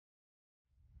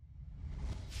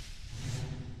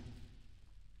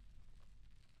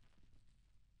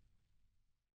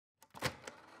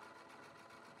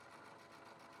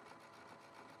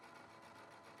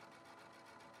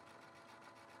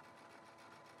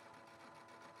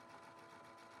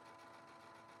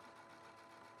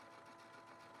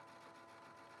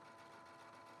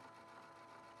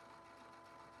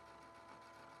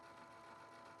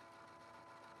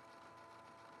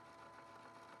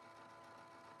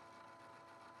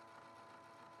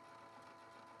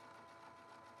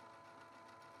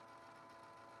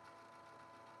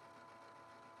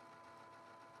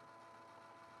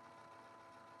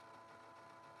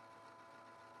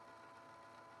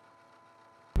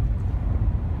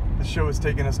The show has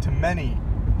taken us to many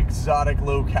exotic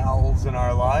locales in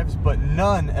our lives, but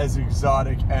none as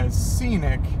exotic as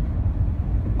scenic.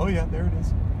 Oh yeah, there it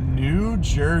is. New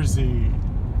Jersey.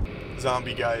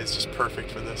 Zombie guy is just perfect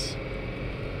for this.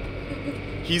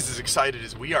 He's as excited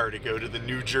as we are to go to the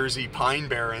New Jersey Pine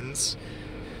Barrens.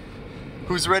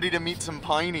 Who's ready to meet some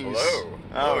pinies? Hello.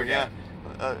 Oh, again.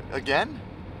 yeah. Again?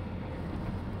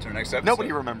 To our next episode.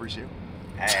 Nobody remembers you.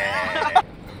 Hey.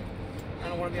 I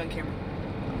don't want to be on camera.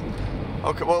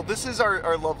 Okay, well, this is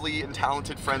our lovely and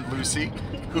talented friend Lucy,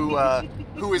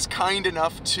 who is kind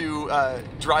enough to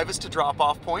drive us to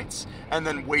drop-off points and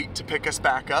then wait to pick us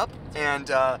back up. And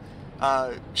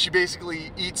she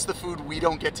basically eats the food we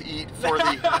don't get to eat for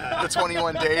the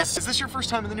 21 days. Is this your first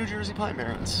time in the New Jersey Pine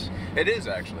Barrens? It is,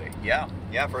 actually. Yeah,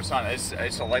 first time.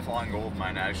 It's a lifelong goal of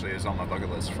mine, actually. It's on my bucket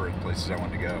list for places I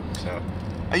want to go, so.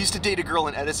 I used to date a girl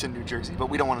in Edison, New Jersey, but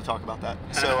we don't want to talk about that.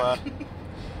 So, Alright.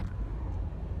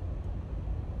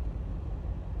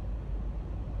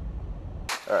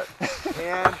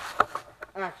 and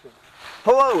action.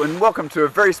 Hello, and welcome to a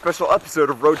very special episode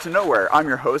of Road to Nowhere. I'm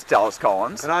your host, Dallas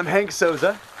Collins. And I'm Hank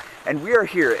Souza. And we are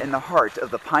here in the heart of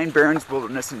the Pine Barrens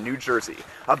Wilderness in New Jersey,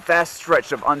 a vast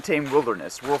stretch of untamed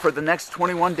wilderness where for the next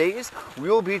 21 days, we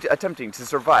will be attempting to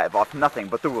survive off nothing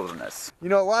but the wilderness. You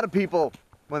know, a lot of people,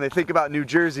 when they think about New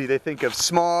Jersey, they think of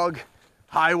smog,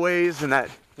 highways, and that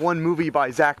one movie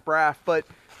by Zach Braff, but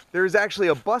there's actually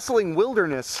a bustling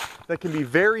wilderness that can be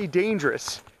very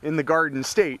dangerous in the Garden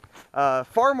State.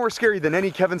 Far more scary than any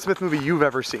Kevin Smith movie you've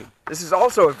ever seen. This is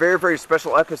also a very, very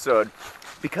special episode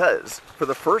because for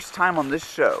the first time on this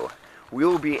show, we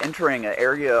will be entering an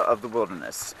area of the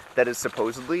wilderness that is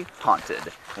supposedly haunted.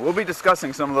 We'll be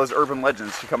discussing some of those urban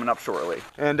legends coming up shortly.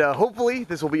 And hopefully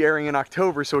this will be airing in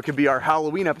October, so it could be our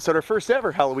Halloween episode, our first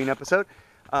ever Halloween episode.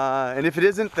 And if it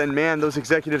isn't, then man, those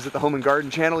executives at the Home and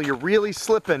Garden channel, you're really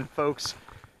slipping, folks.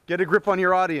 Get a grip on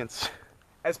your audience.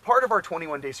 As part of our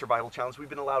 21-day survival challenge, we've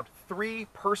been allowed 3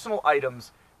 personal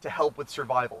items to help with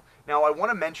survival. Now, I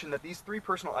want to mention that these 3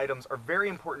 personal items are very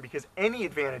important because any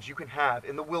advantage you can have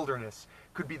in the wilderness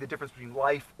could be the difference between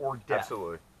life or death.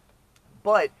 Absolutely.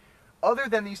 But other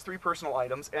than these 3 personal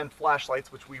items and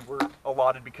flashlights, which we were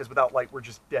allotted because without light we're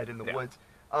just dead in the woods,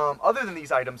 other than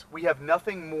these items, we have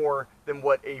nothing more than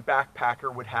what a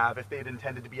backpacker would have if they had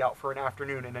intended to be out for an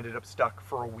afternoon and ended up stuck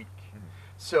for a week.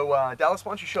 So, Dallas, why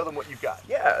don't you show them what you've got?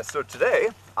 Yeah, so today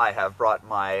I have brought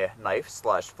my knife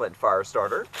 / flint fire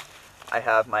starter. I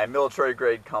have my military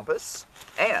grade compass,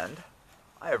 and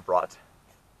I have brought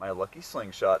my lucky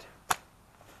slingshot.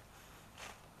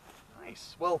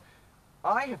 Nice. Well,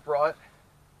 I have brought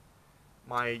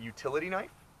my utility knife.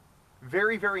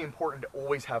 Very, very important to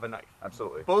always have a knife.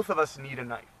 Absolutely. Both of us need a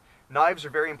knife. Knives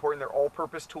are very important. They're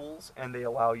all-purpose tools, and they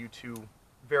allow you to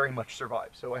very much survive.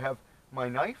 So I have my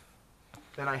knife.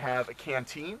 Then I have a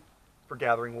canteen for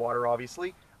gathering water,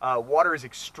 obviously. Water is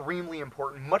extremely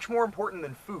important, much more important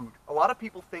than food. A lot of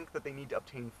people think that they need to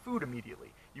obtain food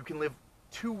immediately. You can live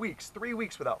 2 weeks, 3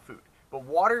 weeks without food. But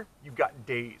water, you've got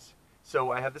days.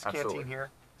 So I have this canteen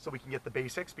here so we can get the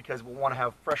basics because we'll want to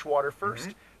have fresh water first.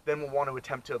 Then we'll want to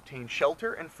attempt to obtain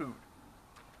shelter and food.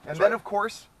 And then, of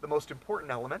course, the most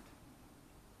important element,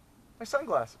 my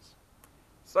sunglasses.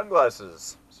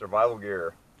 Sunglasses, survival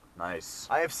gear. Nice.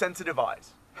 I have sensitive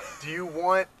eyes. Do you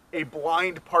want a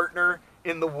blind partner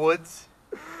in the woods?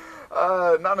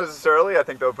 Not necessarily. I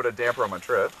think that would put a damper on my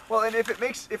trip. Well, and if it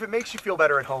makes you feel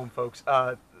better at home, folks,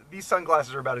 these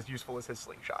sunglasses are about as useful as his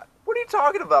slingshot. What are you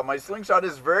talking about? My slingshot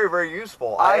is very, very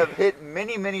useful. I have hit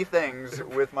many, many things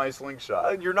with my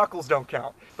slingshot. Your knuckles don't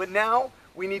count. But now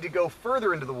we need to go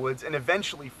further into the woods and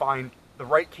eventually find the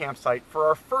right campsite for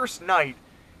our first night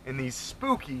in these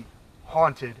spooky,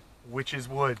 haunted Witches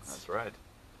Woods. That's right.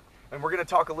 And we're going to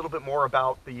talk a little bit more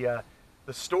about the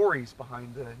stories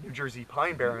behind the New Jersey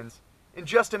Pine Barrens in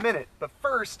just a minute. But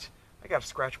first, I got to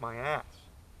scratch my ass.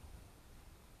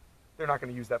 They're not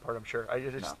going to use that part, I'm sure.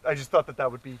 I just thought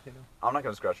that would be, you know. I'm not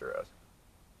going to scratch your ass.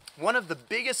 One of the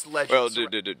biggest legends. Well,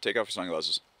 dude, take off your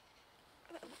sunglasses.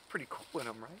 That looks pretty cool in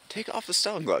them, right? Take off the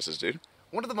sunglasses, dude.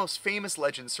 One of the most famous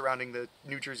legends surrounding the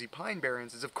New Jersey Pine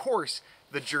Barrens is, of course,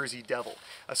 the Jersey Devil,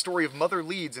 a story of Mother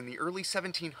Leeds in the early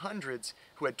 1700s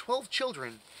who had 12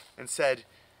 children and said,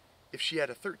 if she had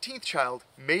a 13th child,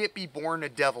 may it be born a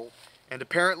devil. And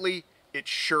apparently, it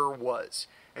sure was.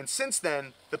 And since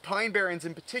then, the Pine Barrens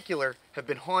in particular have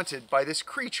been haunted by this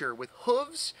creature with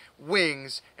hooves,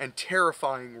 wings, and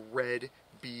terrifying red,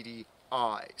 beady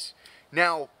eyes.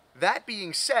 Now, that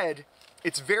being said,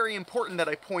 it's very important that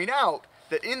I point out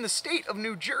that in the state of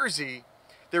New Jersey,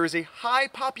 there is a high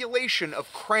population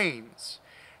of cranes.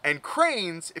 And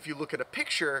cranes, if you look at a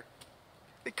picture,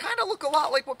 they kind of look a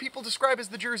lot like what people describe as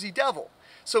the Jersey Devil.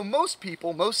 So most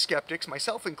people, most skeptics,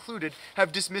 myself included,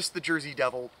 have dismissed the Jersey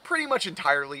Devil pretty much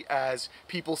entirely as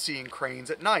people seeing cranes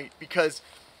at night, because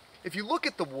if you look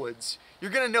at the woods,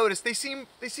 you're going to notice they seem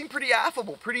pretty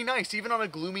affable, pretty nice, even on a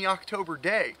gloomy October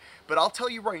day. But I'll tell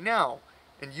you right now,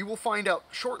 and you will find out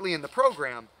shortly in the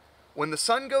program, when the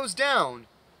sun goes down,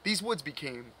 these woods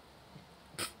became...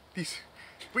 we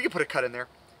could put a cut in there.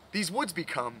 These woods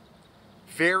become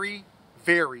very,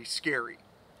 very scary.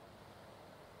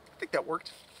 I think that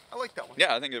worked. I like that one.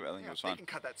 Yeah, I think it was fine. You can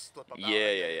cut that slip up.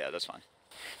 Yeah, that's fine.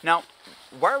 Now,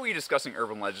 why are we discussing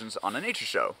urban legends on a nature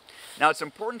show? Now, it's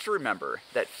important to remember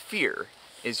that fear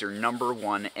is your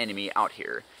 #1 enemy out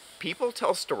here. People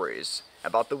tell stories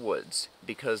about the woods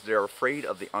because they're afraid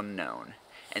of the unknown,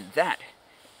 and that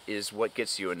is what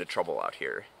gets you into trouble out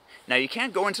here. Now, you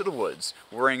can't go into the woods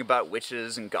worrying about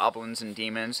witches and goblins and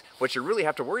demons. What you really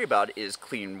have to worry about is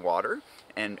clean water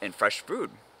and fresh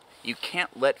food. You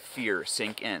can't let fear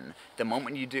sink in. The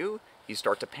moment you do, you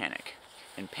start to panic.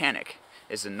 And panic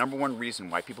is the #1 reason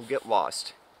why people get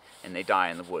lost and they die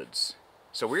in the woods.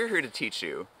 So we're here to teach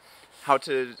you how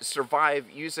to survive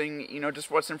using,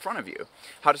 just what's in front of you.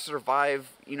 How to survive,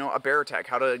 a bear attack,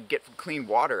 how to get clean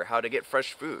water, how to get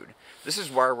fresh food. This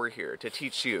is why we're here, to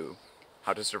teach you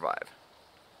how to survive.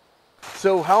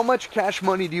 So how much cash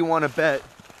money do you want to bet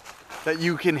that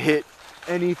you can hit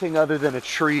anything other than a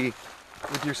tree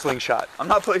with your slingshot? I'm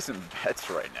not placing bets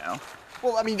right now.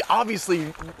 Well, I mean, obviously,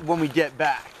 when we get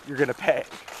back, you're going to pay.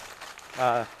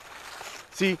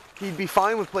 See, he'd be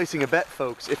fine with placing a bet,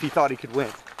 folks, if he thought he could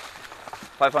win.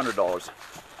 $500.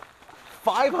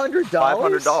 $500?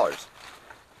 $500.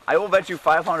 I will bet you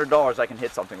 $500 I can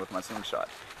hit something with my slingshot.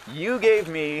 You gave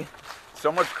me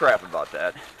so much crap about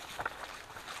that.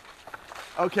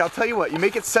 Okay, I'll tell you what. You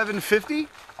make it $750,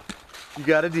 you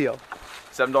got a deal.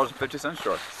 $7.50,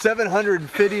 sure.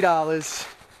 $750.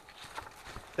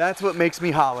 That's what makes me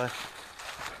holla.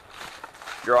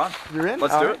 You're on. You're in?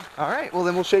 Let's All do right. it. All right. Well,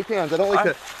 then we'll shake hands. I don't like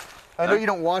to. I know you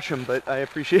don't watch them, but I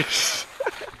appreciate it.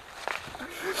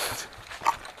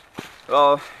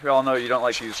 Well, we all know you don't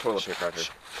like to use toilet paper out here.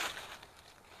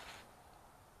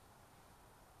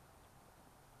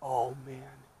 Oh man.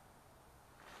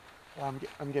 Well,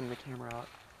 I'm getting the camera out.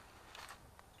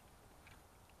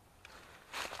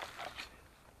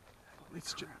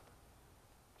 Let's just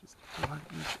hold on,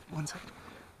 one second.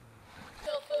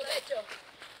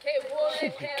 Oh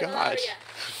my God.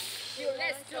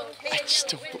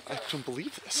 I don't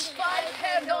believe this.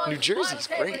 New Jersey's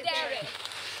great.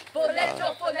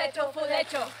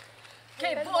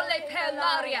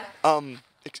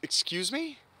 Excuse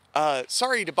me?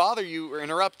 Sorry to bother you or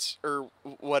interrupt or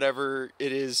whatever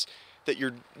it is that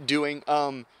you're doing.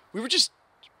 We were just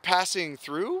passing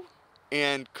through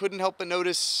and couldn't help but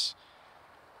notice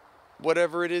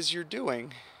whatever it is you're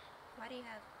doing. Why do you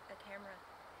have a camera?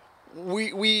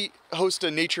 We host a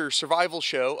nature survival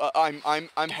show.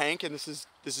 I'm Hank, and this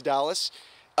is Dallas,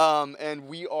 and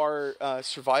we are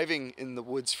surviving in the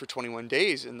woods for 21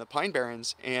 days in the Pine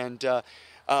Barrens. And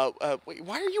wait,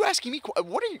 why are you asking me?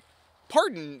 What are you?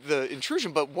 Pardon the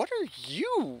intrusion, but what are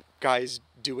you guys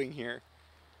doing here?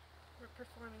 We're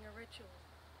performing a ritual.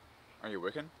 Are you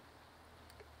Wiccan?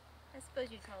 I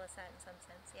suppose you'd call us that in some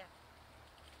sense, yeah.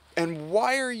 And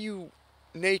why are you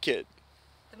naked?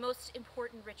 The most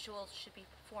important rituals should be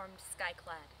performed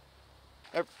sky-clad.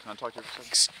 Can I talk to you for a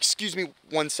second? Excuse me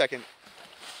 1 second.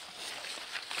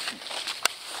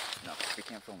 No, we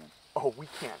can't film them. Oh, we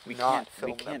can't. We not can't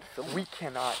film film them. them. We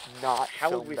cannot not. How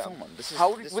film would we them. film them? This is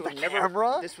with a would never,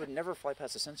 camera? This would never fly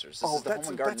past the censors. This Oh, is the Home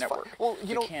and Garden that's fine. Network. Well,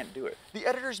 we can't do it. The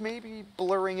editors may be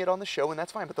blurring it on the show, and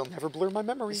that's fine, but they'll never blur my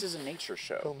memory. This is a nature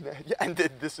show. Yeah, and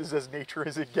this is as nature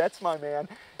as it gets, my man.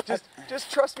 Just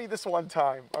trust me this one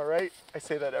time, all right? I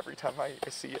say that every time I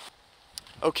see it.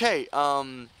 Okay,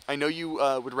 I know you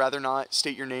would rather not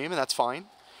state your name, and that's fine.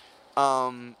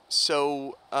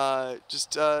 So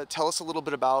just tell us a little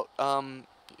bit about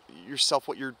yourself,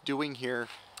 what you're doing here.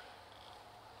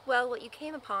 Well, what you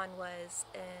came upon was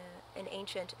an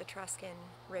ancient Etruscan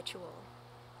ritual.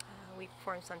 We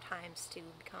perform sometimes to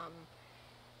become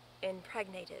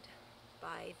impregnated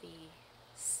by the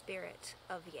spirit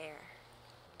of the air.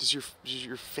 Does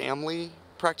your family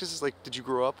practice this? Like, did you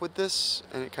grow up with this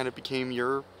and it kind of became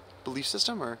your belief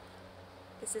system, or?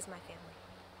 This is my family.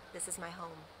 This is my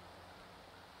home.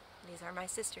 These are my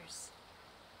sisters.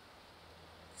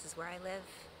 This is where I live.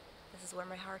 This is where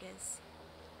my heart is.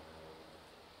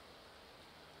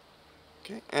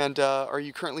 Okay, and are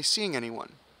you currently seeing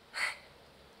anyone?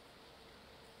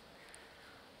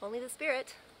 Only the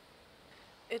spirit.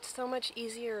 it's so much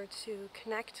easier to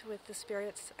connect with the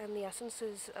spirits and the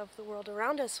essences of the world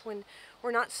around us when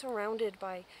we're not surrounded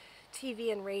by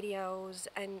TV and radios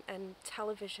and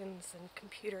televisions and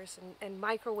computers and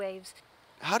microwaves.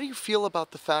 How do you feel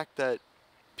about the fact that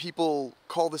people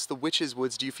call this the Witch's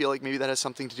Woods? Do you feel like maybe that has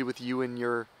something to do with you and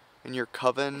your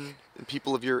coven and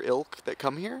people of your ilk that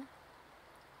come here?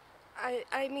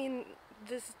 I mean,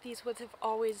 these woods have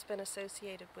always been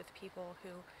associated with people who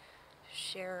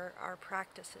share our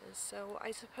practices, so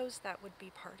I suppose that would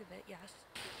be part of it, yes.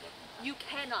 You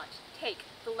cannot take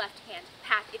the left-hand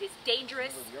path. It is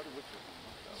dangerous.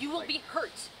 You will be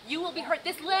hurt. You will be hurt.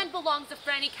 This land belongs to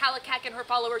Franny Kallikak and her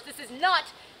followers. This is not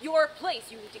your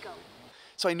place. You need to go.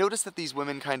 So I noticed that these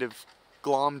women kind of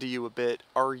glom to you a bit.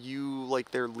 Are you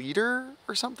like their leader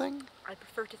or something? I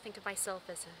prefer to think of myself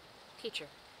as a teacher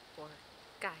or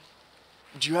guide.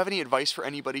 Do you have any advice for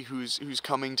anybody who's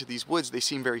coming to these woods? They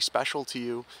seem very special to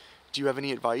you. Do you have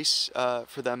any advice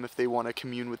for them if they want to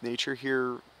commune with nature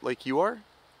here like you are?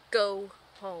 Go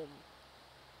home.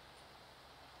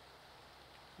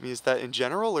 I mean, is that in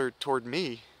general or toward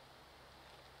me?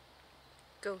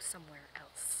 Go somewhere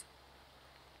else.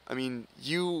 I mean,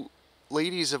 you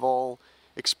ladies have all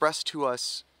expressed to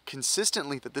us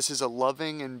consistently that this is a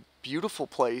loving and beautiful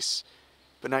place,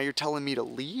 but now you're telling me to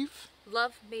leave?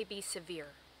 Love may be severe.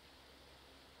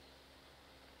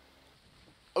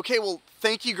 Okay, well,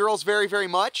 thank you girls very, very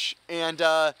much, and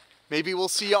maybe we'll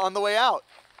see you on the way out.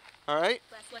 All right?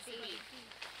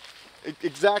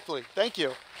 Exactly. Thank you.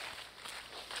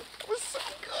 That was so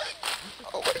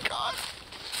good. Oh my God.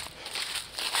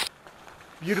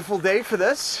 Beautiful day for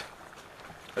this.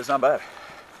 It's not bad.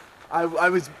 I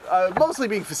was mostly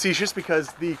being facetious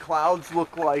because the clouds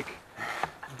look like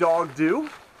dog do.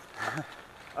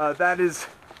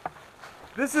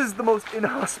 This is the most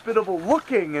inhospitable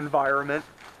looking environment.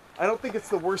 I don't think it's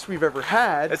the worst we've ever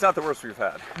had. It's not the worst we've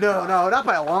had. No, not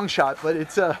by a long shot, but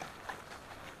it's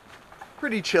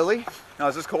pretty chilly. No,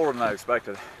 it's just colder than I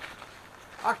expected.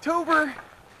 October,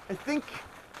 I think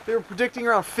they were predicting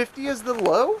around 50 as the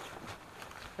low.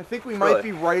 I think we might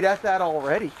be right at that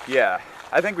already. Yeah,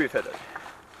 I think we've hit it.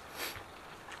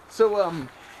 So,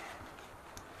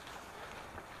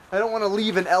 I don't want to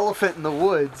leave an elephant in the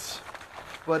woods,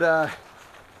 but,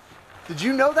 did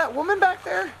you know that woman back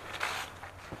there?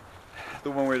 The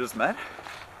one we just met?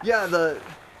 Yeah, the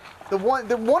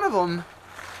one of them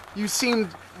you seemed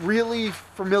really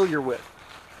familiar with.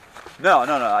 No,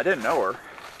 I didn't know her.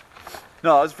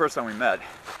 No, that was the first time we met.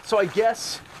 So I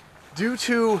guess due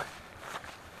to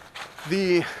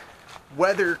the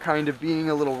weather kind of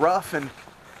being a little rough and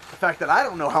the fact that I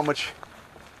don't know how much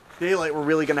daylight we're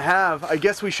really going to have, I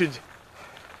guess we should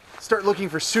start looking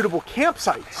for suitable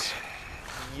campsites.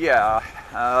 Yeah,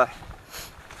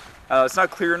 it's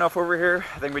not clear enough over here.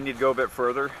 I think we need to go a bit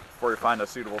further before we find a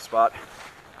suitable spot.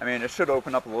 I mean, it should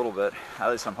open up a little bit.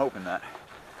 At least I'm hoping that.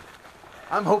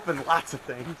 I'm hoping lots of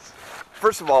things.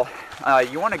 First of all,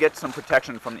 you want to get some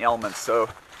protection from the elements, so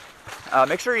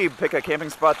make sure you pick a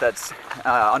camping spot that's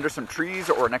under some trees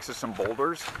or next to some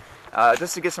boulders,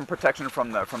 just to get some protection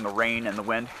from the rain and the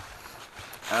wind.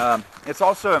 It's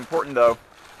also important, though,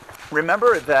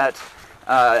 remember that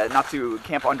not to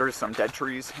camp under some dead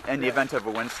trees in the event of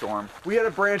a windstorm. We had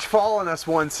a branch fall on us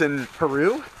once in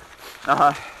Peru.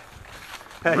 Uh-huh.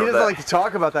 Yeah, he doesn't like to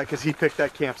talk about that because he picked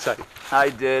that campsite. I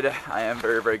did. I am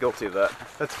very, very guilty of that.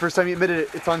 That's the first time he admitted it.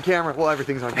 It's on camera. Well,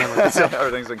 everything's on camera. So,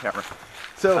 everything's on camera.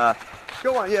 So,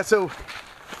 go on. Yeah, so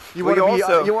you want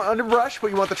you want underbrush, but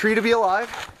you want the tree to be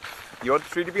alive. You want the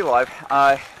tree to be alive.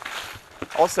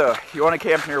 Also, you want to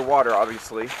camp near water,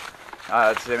 obviously,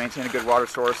 to maintain a good water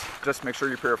source. Just make sure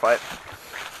you purify it.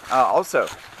 Also,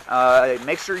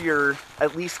 make sure you're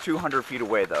at least 200 feet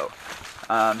away, though,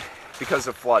 because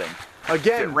of flooding.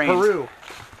 Again, Peru.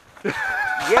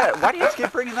 Yeah, why do you have to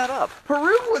keep bringing that up?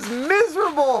 Peru was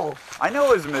miserable. I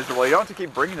know it was miserable. You don't have to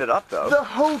keep bringing it up, though. The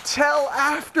hotel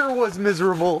after was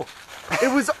miserable.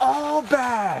 It was all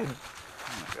bad.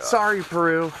 Oh, sorry,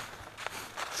 Peru.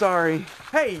 Sorry.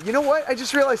 Hey, you know what? I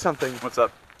just realized something. What's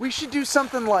up? We should do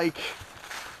something like,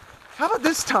 how about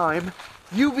this time,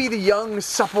 you be the young,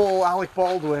 supple Alec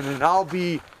Baldwin, and I'll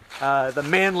be the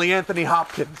manly Anthony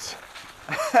Hopkins.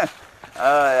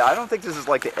 I don't think this is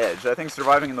like The Edge. I think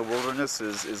surviving in the wilderness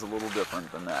is a little different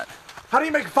than that. How do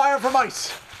you make a fire from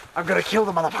ice? I'm gonna kill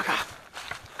the motherfucker.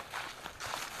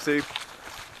 See,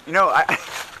 you know,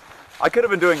 I could have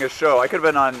been doing a show. I could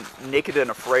have been on Naked and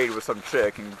Afraid with some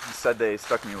chick, and instead they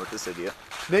stuck me with this idiot.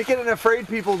 Naked and Afraid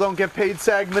people don't get paid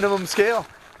SAG minimum scale.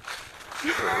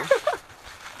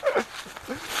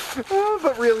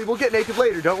 But really, we'll get naked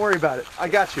later. Don't worry about it. I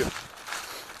got you.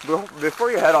 Before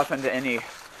you head off into any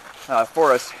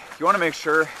forest, you want to make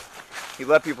sure you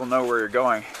let people know where you're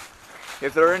going.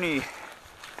 If there are any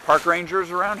park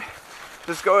rangers around,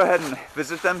 just go ahead and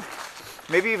visit them.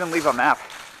 Maybe even leave a map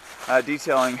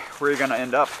detailing where you're going to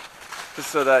end up, just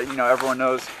so that, you know, everyone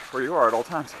knows where you are at all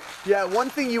times. Yeah, one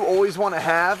thing you always want to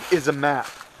have is a map.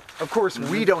 Of course,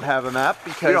 we don't have a map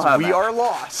because we are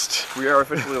lost. We are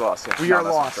officially lost. Yeah. We are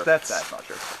lost. Not That's not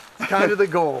true. kind of the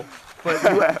goal. But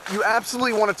you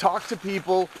absolutely want to talk to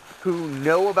people who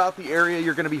know about the area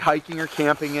you're going to be hiking or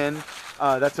camping in.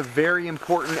 That's a very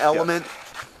important element.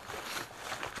 Yes.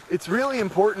 It's really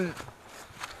important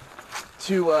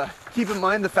to keep in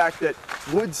mind the fact that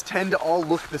woods tend to all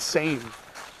look the same.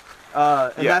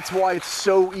 And that's why it's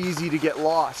so easy to get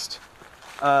lost.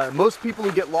 Most people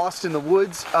who get lost in the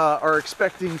woods are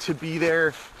expecting to be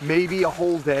there maybe a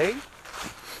whole day,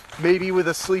 maybe with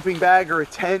a sleeping bag or a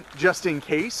tent just in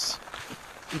case,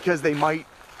 because they might,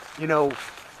 you know,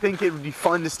 think it would be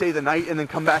fun to stay the night and then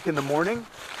come back in the morning.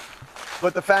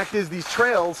 But the fact is, these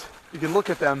trails, you can look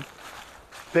at them,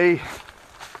 they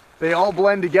all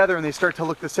blend together and they start to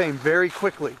look the same very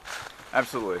quickly.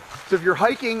 Absolutely. So if you're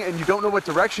hiking and you don't know what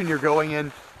direction you're going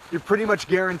in, you're pretty much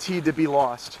guaranteed to be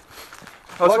lost.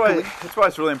 Well, that's why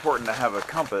it's really important to have a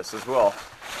compass as well.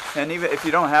 And even if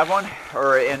you don't have one,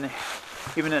 or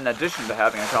even in addition to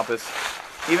having a compass,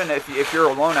 even if you're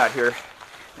alone out here,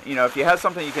 you know, if you have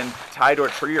something you can tie to a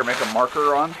tree or make a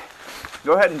marker on,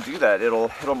 go ahead and do that. It'll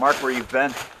mark where you've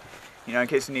been, you know, in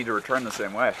case you need to return the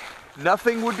same way.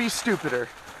 Nothing would be stupider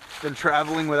than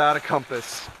traveling without a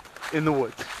compass in the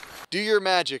woods. Do your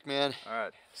magic, man. All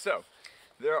right, so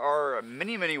there are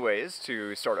many, many ways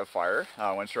to start a fire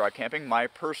once you're out camping. My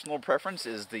personal preference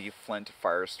is the flint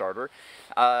fire starter.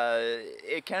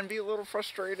 It can be a little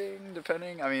frustrating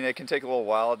depending. I mean, it can take a little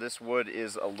while. This wood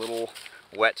is a little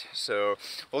wet, so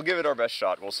we'll give it our best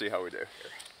shot. We'll see how we do here.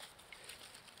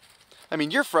 I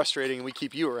mean, you're frustrating and we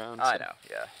keep you around. So. I know,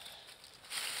 yeah.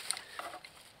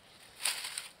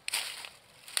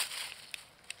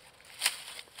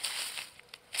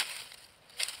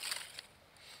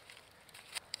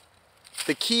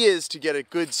 The key is to get a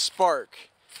good spark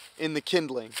in the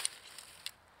kindling.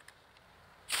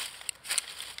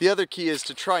 The other key is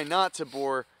to try not to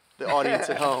bore the audience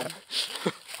at home.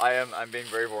 I'm being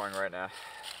very boring right now.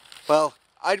 Well,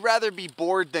 I'd rather be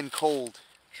bored than cold.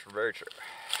 Very true.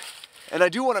 And I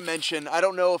do want to mention, I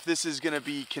don't know if this is going to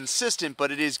be consistent,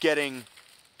 but it is getting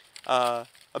a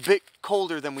bit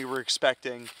colder than we were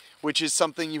expecting, which is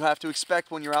something you have to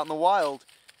expect when you're out in the wild.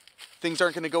 Things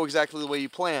aren't going to go exactly the way you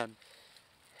plan.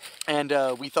 And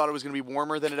we thought it was going to be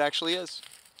warmer than it actually is.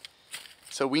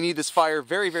 So we need this fire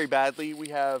very, very badly. We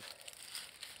have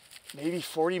maybe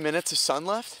 40 minutes of sun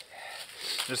left.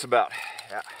 Just about,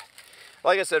 yeah.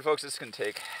 Like I said, folks, this can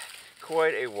take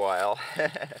quite a while.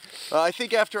 I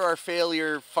think after our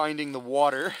failure finding the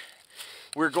water,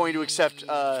 we're going to accept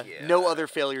no other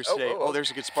failures today. Oh, there's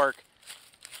a good spark.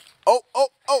 Oh!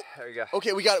 There you go.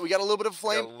 Okay, we got it. We got a little bit of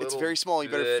flame. It's very small. You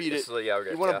better feed it. Yeah,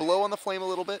 okay, you want to blow on the flame a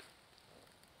little bit?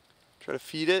 Try to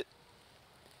feed it.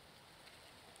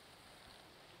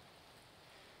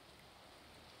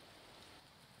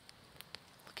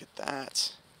 Look at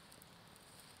that.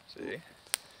 See?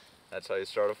 That's how you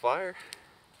start a fire.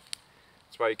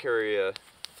 That's why you carry a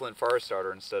flint fire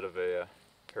starter instead of a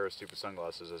pair of stupid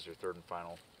sunglasses as your third and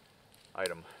final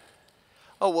item.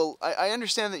 Oh, well, I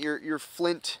understand that your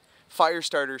flint fire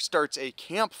starter starts a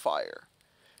campfire,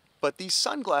 but these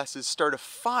sunglasses start a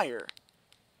fire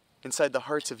inside the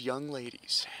hearts of young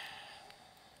ladies.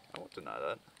 I won't deny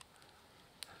that.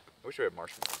 I wish we had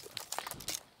marshmallows though.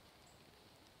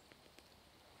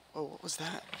 Oh, what was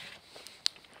that?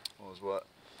 What was what?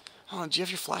 Oh, do you have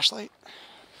your flashlight?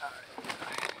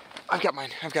 I've got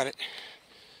mine. I've got it.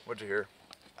 What'd you hear?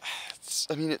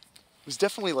 I mean, it was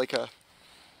definitely like a.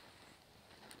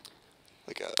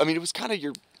 I mean, it was kind of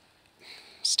your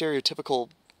stereotypical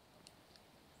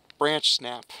branch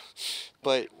snap,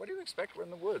 but. What do you expect? We're in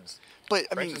the woods. But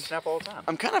I Branches mean, snap all the time.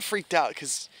 I'm kind of freaked out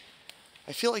because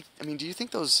I feel like. I mean, do you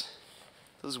think those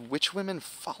witch women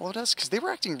followed us? Because they were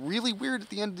acting really weird at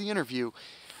the end of the interview,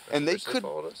 and they could.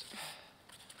 Followed us?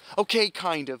 Okay,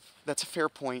 kind of. That's a fair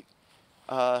point.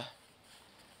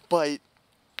 But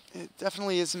it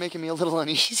definitely is making me a little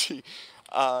uneasy.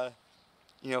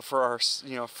 You know, for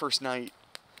our first night.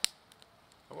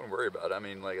 I wouldn't worry about it. I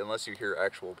mean, like, unless you hear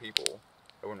actual people,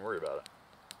 I wouldn't worry about it.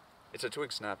 It's a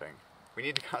twig snapping. We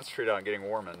need to concentrate on getting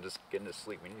warm and just getting to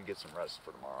sleep. We need to get some rest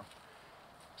for tomorrow.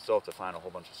 Still have to find a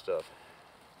whole bunch of stuff.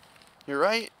 You're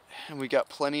right, and we got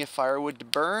plenty of firewood to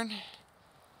burn.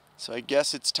 So I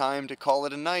guess it's time to call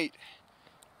it a night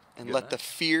and let the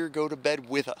fear go to bed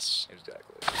with us.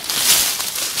 Exactly.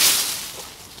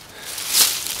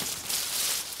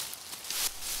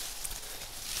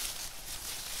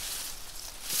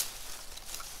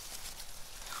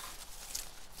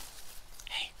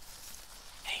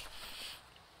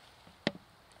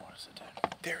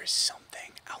 There is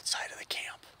something outside of the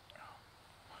camp.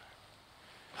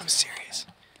 I'm serious.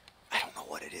 I don't know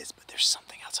what it is, but there's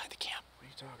something outside the camp. What are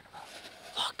you talking about?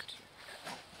 Look.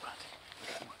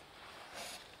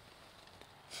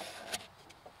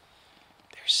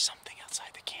 There's something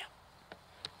outside the camp.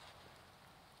 It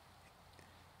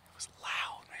was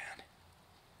loud, man.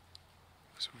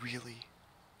 It was really,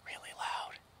 really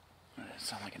loud. Does it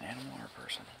sound like an animal or a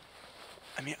person?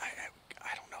 I mean, I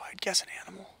don't know. I'd guess an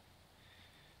animal.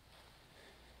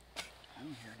 I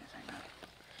don't hear anything, man.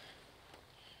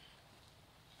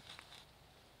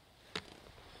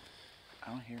 I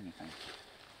don't hear anything.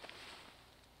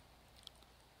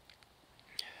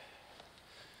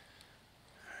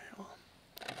 Alright, well,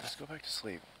 Just go back to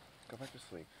sleep. Go back to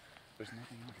sleep. There's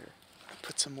nothing out here. I'll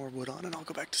put some more wood on and I'll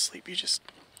go back to sleep. You just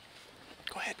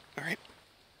go ahead, alright?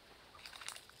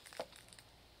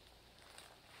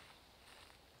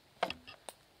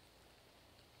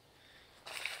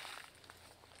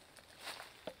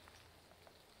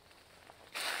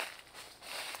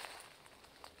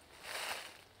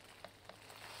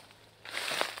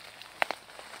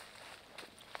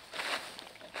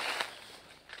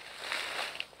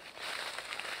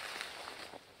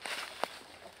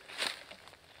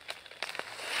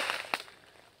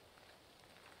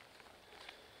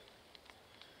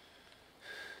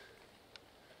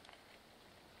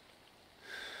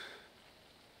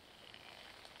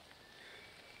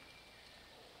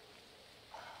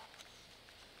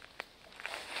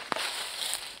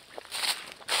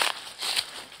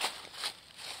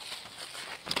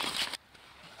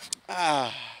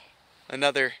 Ah,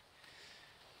 another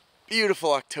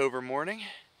beautiful October morning.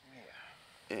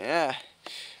 Yeah.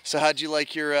 So how'd you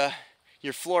like your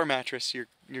floor mattress, your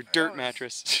dirt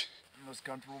mattress? The most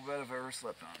comfortable bed I've ever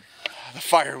slept on. The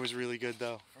fire was really good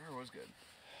though. Fire was good.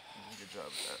 You did a good job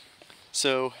with that.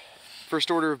 So,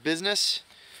 first order of business,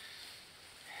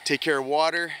 take care of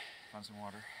water. Find some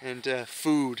water. And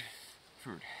food.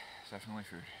 Food. Definitely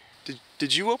food.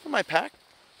 Did you open my pack?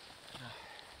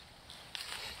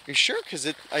 You sure? Because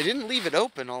I didn't leave it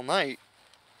open all night.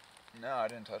 No, I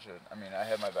didn't touch it. I mean, I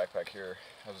had my backpack here.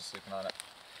 I was sleeping on it.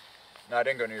 No, I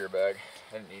didn't go near your bag.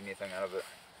 I didn't eat anything out of it.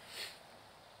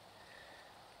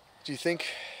 Do you think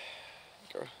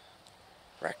like a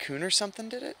raccoon or something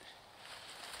did it?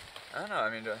 I don't know. I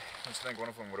mean, don't you think one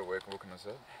of them would have woken us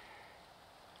up?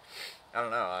 I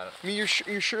don't know. I mean, you're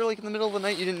sure like in the middle of the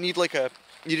night you didn't need like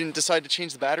you didn't decide to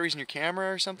change the batteries in your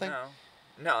camera or something? No.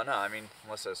 I mean,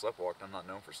 unless I sleptwalked. I'm not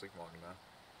known for sleepwalking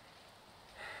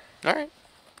though. All right.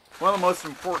 One of the most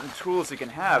important tools you can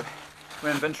have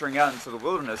when venturing out into the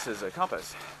wilderness is a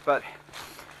compass. But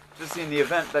just in the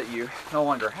event that you no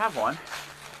longer have one,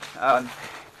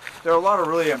 there are a lot of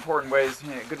really important ways,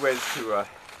 good ways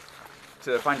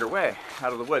to find your way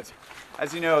out of the woods.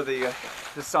 As you know, the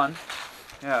sun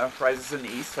rises in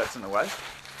the east, sets in the west.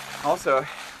 Also,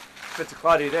 if it's a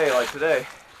cloudy day like today,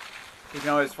 you can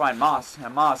always find moss,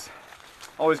 and moss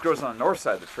always grows on the north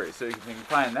side of the tree. So if you can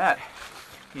find that,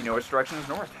 you know which direction is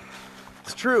north.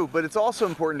 It's true, but it's also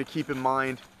important to keep in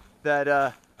mind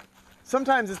that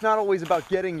sometimes it's not always about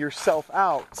getting yourself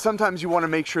out. Sometimes you want to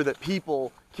make sure that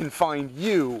people can find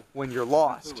you when you're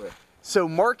lost. Absolutely. So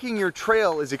marking your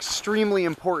trail is extremely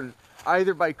important,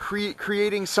 either by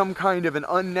creating some kind of an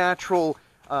unnatural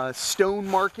stone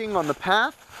marking on the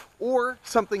path, or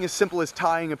something as simple as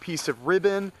tying a piece of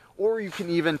ribbon, or you can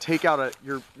even take out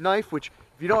your knife, which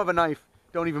if you don't have a knife,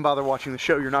 don't even bother watching the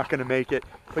show, you're not going to make it.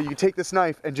 But you can take this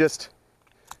knife and just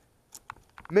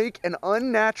make an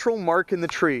unnatural mark in the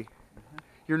tree.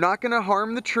 You're not going to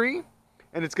harm the tree,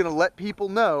 and it's going to let people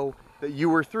know that you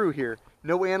were through here.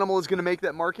 No animal is going to make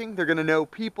that marking. They're going to know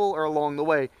people are along the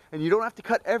way. And you don't have to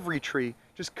cut every tree.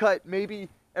 Just cut maybe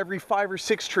every 5 or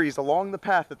 6 trees along the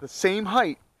path at the same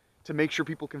height to make sure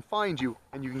people can find you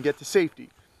and you can get to safety.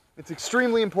 It's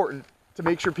extremely important to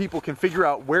make sure people can figure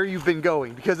out where you've been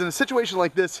going, because in a situation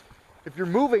like this, if you're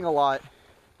moving a lot,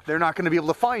 they're not going to be able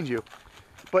to find you.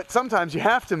 But sometimes you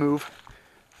have to move,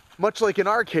 much like in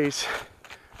our case,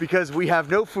 because we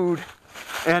have no food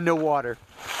and no water.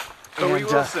 But we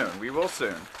will soon. We will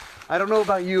soon. I don't know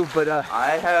about you, but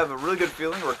I have a really good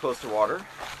feeling we're close to water.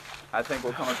 I think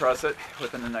we'll come across it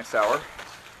within the next hour.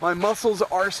 My muscles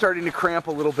are starting to cramp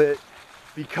a little bit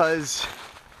because,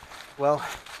 well,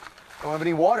 I don't have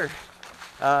any water.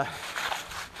 That's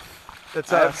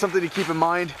something to keep in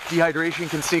mind. Dehydration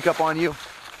can sneak up on you.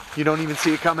 You don't even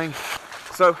see it coming.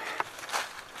 So,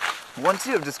 once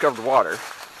you have discovered water,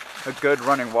 a good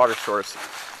running water source,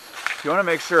 you want to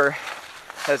make sure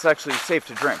that it's actually safe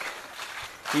to drink.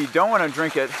 You don't want to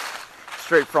drink it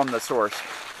straight from the source,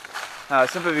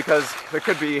 simply because there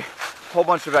could be whole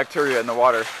bunch of bacteria in the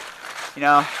water. You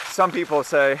know, some people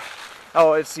say,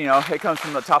 oh, it's, you know, it comes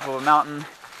from the top of a mountain.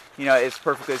 You know, it's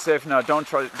perfectly safe. No, don't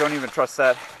even trust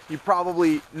that. You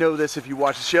probably know this if you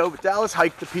watch the show, but Dallas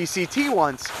hiked the PCT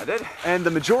once. I did. And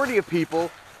the majority of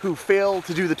people who fail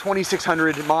to do the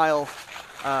 2,600-mile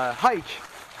hike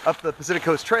up the Pacific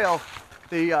Coast Trail,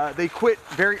 they quit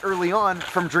very early on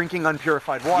from drinking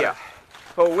unpurified water. Yeah.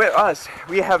 But with us,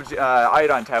 we have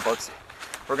iodine tablets.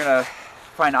 We're gonna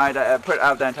put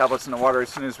iodine tablets in the water as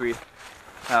soon as we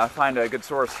find a good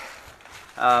source.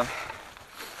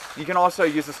 You can also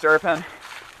use a Steripen.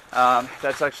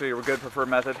 That's actually a good preferred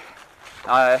method.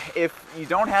 If you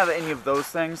don't have any of those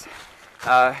things,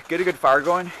 get a good fire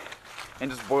going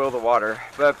and just boil the water.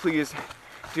 But please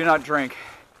do not drink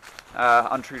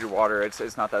untreated water.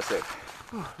 It's not that safe.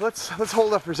 Let's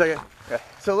hold up for a second. Okay.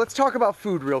 So let's talk about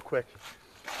food real quick,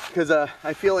 because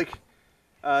I feel like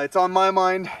it's on my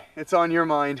mind, it's on your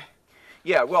mind.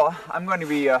 Yeah, well, I'm going to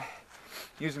be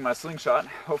using my slingshot.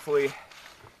 Hopefully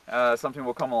something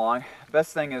will come along.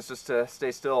 Best thing is just to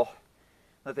stay still,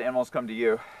 let the animals come to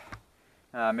you.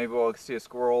 Maybe we'll see a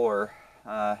squirrel, or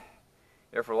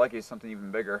if we're lucky, something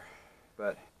even bigger.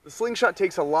 But the slingshot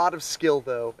takes a lot of skill,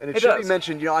 though, and it should does. be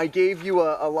mentioned. You know, I gave you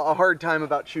a hard time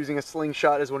about choosing a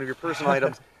slingshot as one of your personal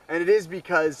items, and it is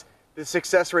because the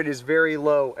success rate is very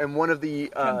low. And one of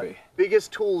the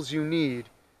biggest tools you need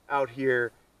out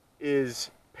here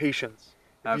is patience.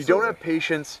 If you don't have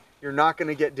patience, you're not going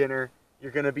to get dinner.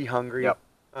 You're going to be hungry.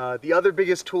 Yep. The other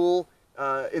biggest tool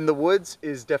in the woods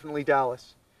is definitely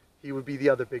Dallas. He would be the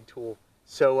other big tool.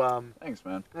 So thanks,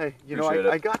 man. hey, you Appreciate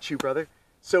know, I got you, brother.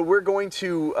 So we're going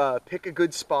to pick a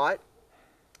good spot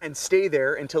and stay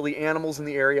there until the animals in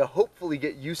the area hopefully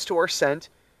get used to our scent.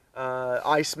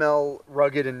 I smell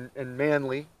rugged and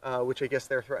manly, which I guess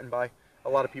they're threatened by. A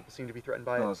lot of people seem to be threatened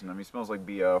by it. Listen to me, smells like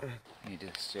BO. I need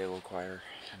to stay a little quieter.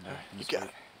 And, You got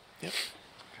it. Yep.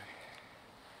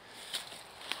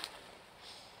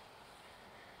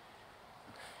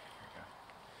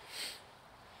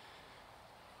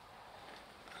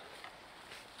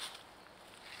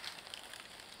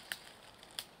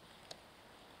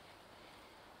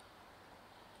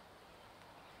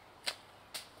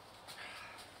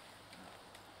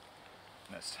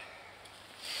 Missed.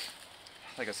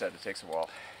 Like I said, it takes a while.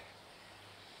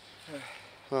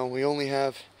 Well, we only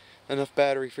have enough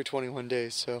battery for 21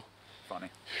 days, so. Funny.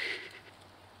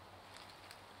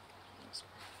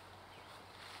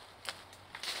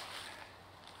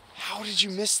 How did you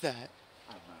miss that?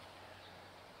 I don't know.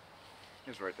 It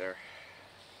was right there.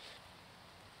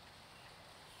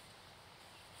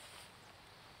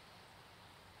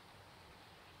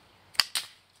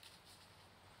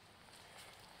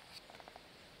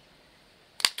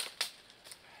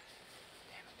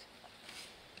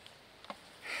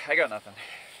 I got nothing.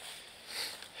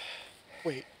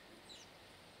 Wait.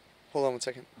 Hold on one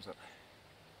second. What's up?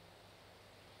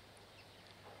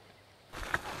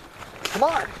 Come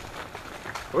on!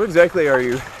 What exactly are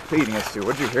you leading us to?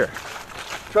 What'd you hear?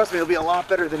 Trust me, it'll be a lot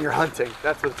better than your hunting.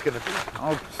 That's what it's gonna be.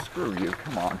 Oh, screw you.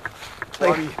 Come on.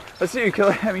 Bobby. Let's see you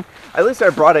kill. I mean, at least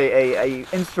I brought a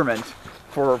instrument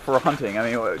for hunting.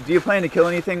 I mean, do you plan to kill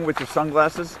anything with your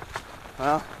sunglasses?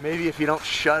 Well, maybe if you don't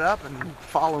shut up and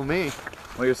follow me.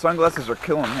 Well, your sunglasses are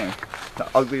killing me. The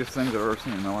ugliest things I've ever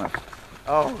seen in my life.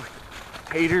 Oh,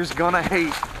 haters gonna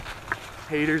hate.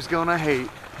 Haters gonna hate.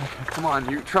 Come on,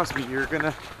 you trust me. You're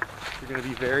gonna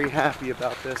be very happy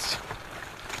about this.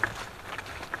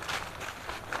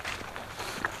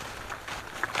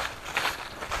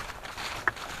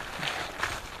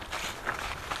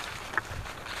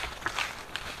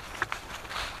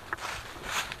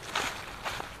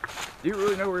 Do you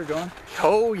really know where you're going?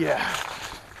 Oh yeah.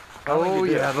 Oh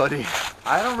yeah, buddy.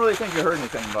 I don't really think you heard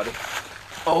anything, buddy.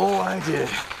 Oh, I did.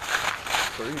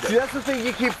 So you See, did. that's the thing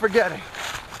you keep forgetting.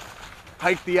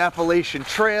 Hike the Appalachian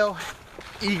Trail,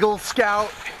 Eagle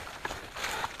Scout.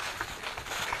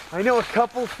 I know a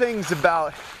couple things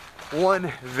about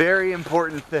one very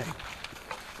important thing,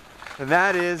 and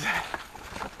that is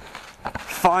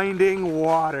finding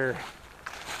water.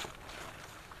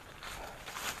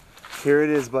 Here it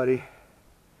is, buddy.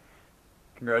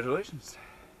 Congratulations.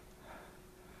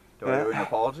 Do I owe an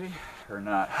apology or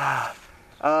not?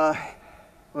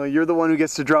 Well, you're the one who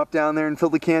gets to drop down there and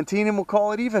fill the canteen, and we'll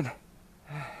call it even.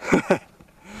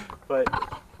 But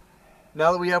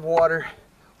now that we have water,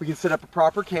 we can set up a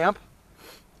proper camp.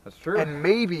 That's true. And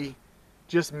maybe,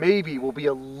 just maybe, we'll be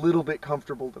a little bit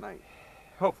comfortable tonight.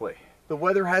 Hopefully. The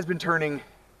weather has been turning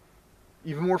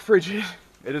even more frigid.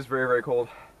 It is very, very cold.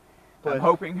 But I'm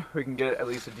hoping we can get at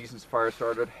least a decent fire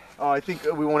started. oh, I think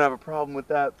we won't have a problem with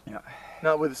that. Yeah.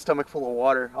 Not with a stomach full of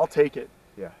water. I'll take it.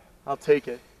 Yeah. I'll take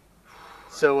it.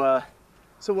 So,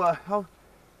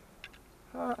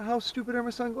 how stupid are my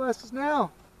sunglasses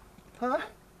now? Huh?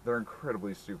 They're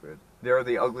incredibly stupid. They are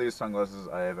the ugliest sunglasses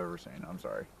I have ever seen. I'm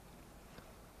sorry.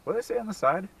 What do they say on the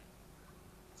side?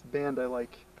 It's a band I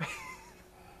like.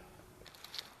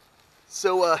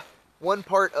 So, one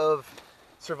part of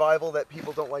survival that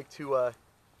people don't like to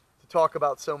talk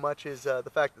about so much is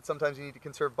the fact that sometimes you need to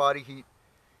conserve body heat.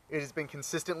 It has been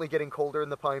consistently getting colder in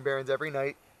the Pine Barrens every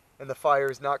night, and the fire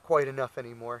is not quite enough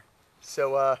anymore.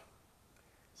 So,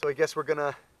 so I guess we're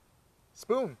gonna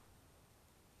spoon.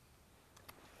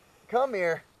 Come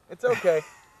here. It's okay.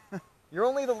 You're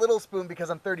only the little spoon because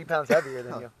I'm 30 pounds heavier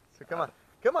than you. So come on.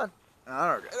 Come on.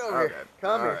 Okay. Get over here.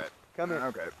 Come here. Come here.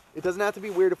 Okay. It doesn't have to be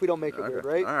weird if we don't make it Okay. weird,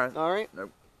 right? All right. All right? Nope.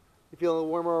 You feel a little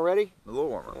warmer already? A little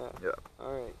warmer. Yeah. Yeah.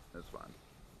 All right. That's fine.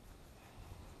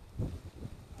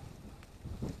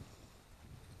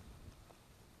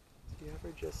 Do you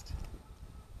ever just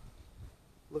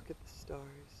look at the stars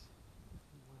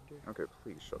and wonder, Okay,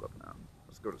 please shut up now.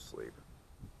 Let's go to sleep.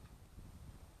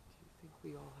 do you think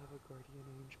we all have a guardian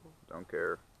angel? Don't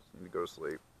care. Just need to go to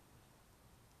sleep.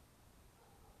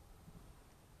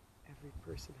 Every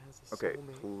person has a Okay,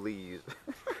 soulmate. please.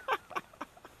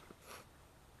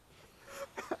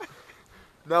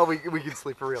 Now we can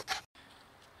sleep for real.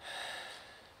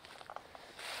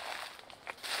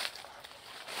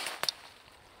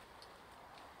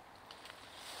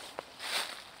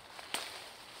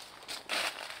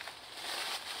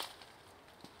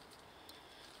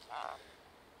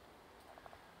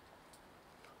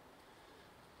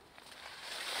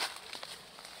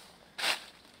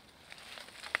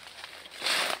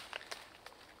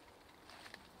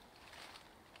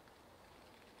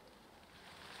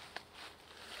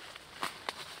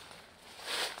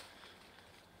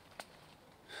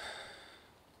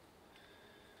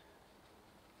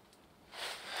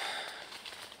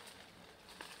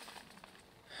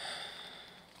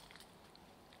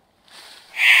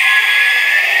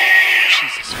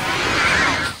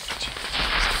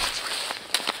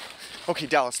 Okay,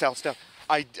 Dallas.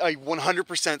 I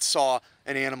 100% saw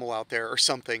an animal out there or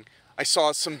something. I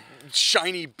saw some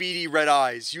shiny, beady red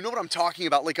eyes. You know what I'm talking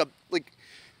about? Like,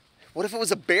 what if it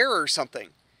was a bear or something?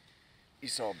 You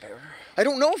saw a bear? I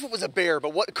don't know if it was a bear,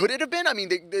 but what could it have been? I mean,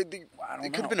 it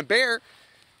could have been a bear.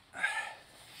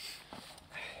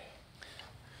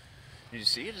 Did you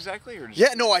see it exactly? Or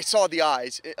Yeah, no, I saw the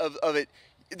eyes of it.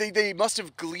 They must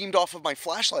have gleamed off of my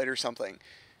flashlight or something.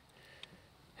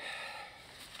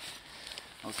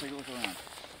 Let's take a look around.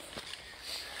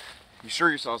 You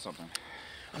sure you saw something?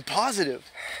 I'm positive.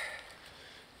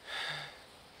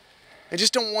 I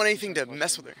just don't want anything to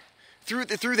mess with her.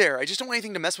 Through there, I just don't want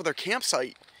anything to mess with our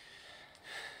campsite.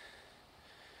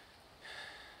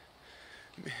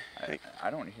 I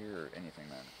don't hear anything,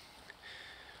 man.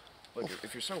 Look,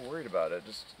 if you're so worried about it,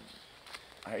 just...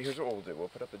 here's what we'll do. We'll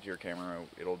put up the deer camera.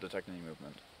 It'll detect any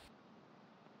movement.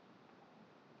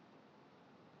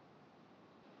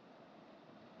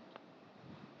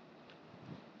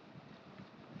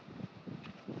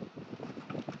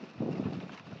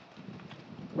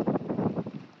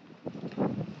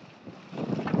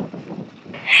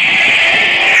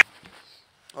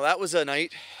 Well, that was a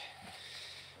night.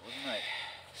 It was a night.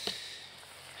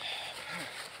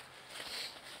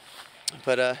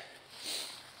 But,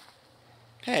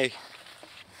 hey.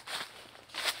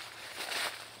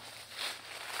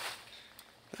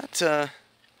 That,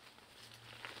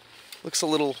 looks a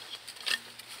little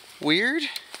weird.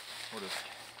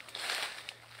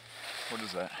 What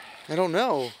is that? I don't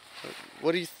know.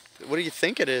 What do you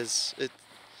think it is? I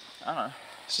don't know.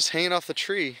 It's just hanging off the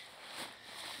tree.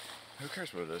 Who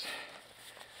cares what it is?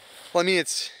 Well, I mean,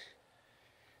 it's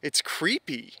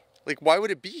creepy. Like, why would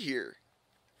it be here?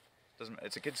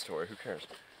 It's a kid's toy. Who cares?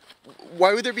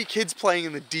 Why would there be kids playing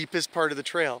in the deepest part of the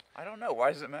trail? I don't know.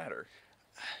 Why does it matter?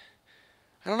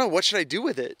 I don't know. What should I do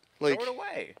with it? Like, throw it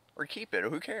away or keep it.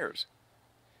 Who cares?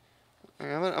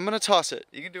 I'm gonna toss it.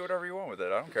 You can do whatever you want with it.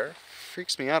 I don't care.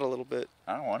 Freaks me out a little bit.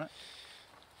 I don't want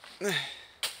it.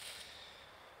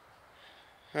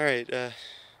 All right.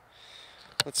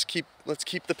 Let's keep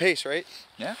the pace, right?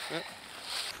 Yeah. Yep.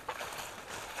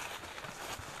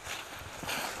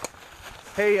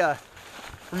 Hey,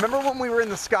 remember when we were in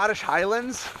the Scottish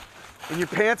Highlands and your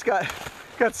pants got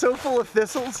so full of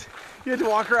thistles you had to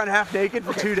walk around half naked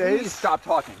for 2 days? Please stop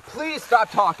talking. Please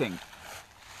stop talking.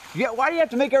 Yeah, why do you have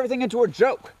to make everything into a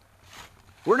joke?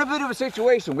 We're in a bit of a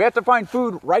situation. We have to find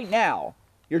food right now.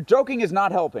 Your joking is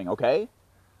not helping, okay?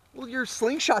 Well, your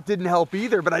slingshot didn't help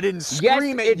either, but I didn't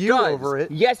scream at you over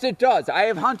it. Yes, it does. I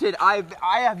have hunted. I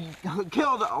have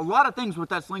killed a lot of things with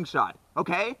that slingshot.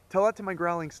 Okay? Tell that to my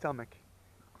growling stomach.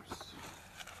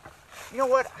 You know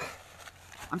what?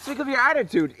 I'm sick of your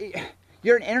attitude.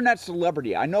 You're an internet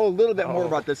celebrity. I know a little bit more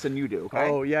about this than you do, okay?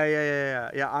 Oh,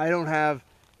 yeah. I don't have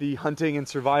the hunting and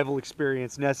survival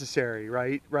experience necessary,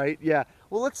 right? Yeah.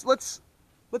 Well, let's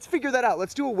figure that out.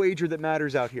 Let's do a wager that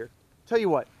matters out here. Tell you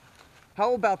what.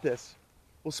 How about this?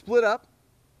 We'll split up.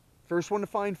 First one to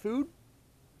find food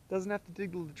doesn't have to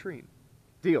dig the latrine.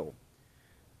 Deal.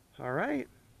 All right.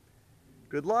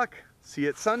 Good luck. See you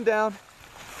at sundown,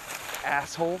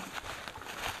 asshole.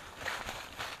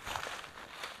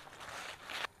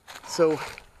 So,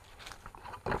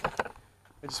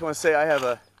 I just want to say I have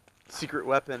a secret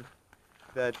weapon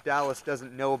that Dallas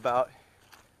doesn't know about,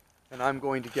 and I'm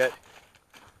going to get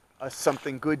us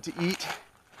something good to eat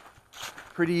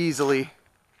pretty easily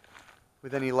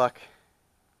with any luck.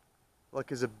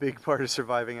 Luck is a big part of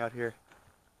surviving out here.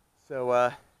 So,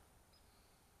 what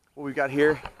we've got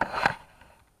here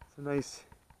is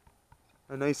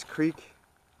a nice creek,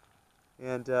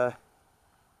 and I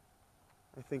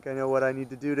think I know what I need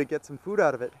to do to get some food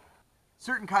out of it.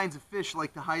 Certain kinds of fish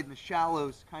like to hide in the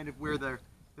shallows, kind of where there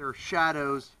are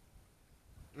shadows.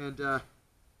 And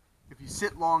if you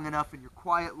sit long enough and you're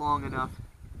quiet long enough,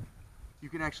 you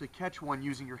can actually catch one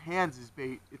using your hands as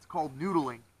bait. It's called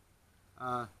noodling,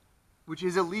 which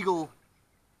is illegal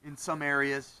in some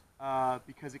areas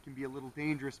because it can be a little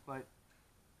dangerous, but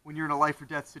when you're in a life or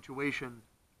death situation,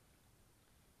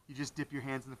 you just dip your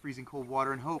hands in the freezing cold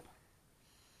water and hope.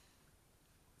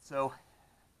 So,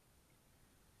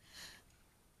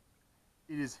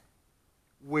 it is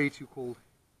way too cold.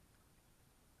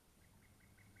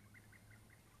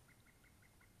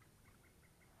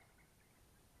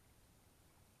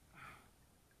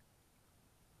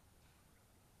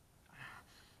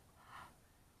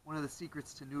 One of the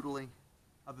secrets to noodling,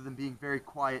 other than being very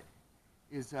quiet,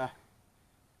 is you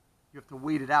have to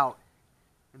wait it out,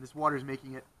 and this water is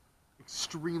making it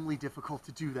extremely difficult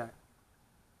to do that.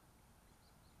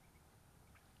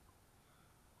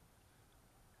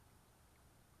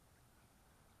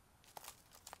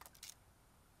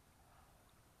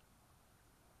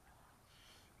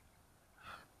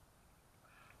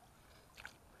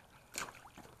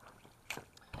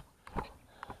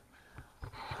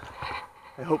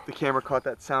 I hope the camera caught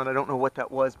that sound. I don't know what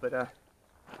that was, but I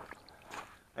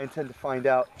intend to find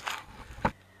out.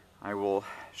 I will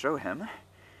show him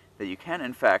that you can,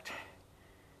 in fact,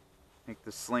 make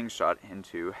the slingshot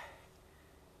into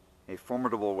a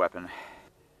formidable weapon.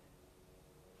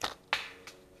 It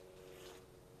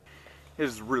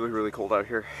is really, really cold out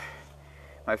here.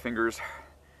 My fingers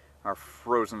are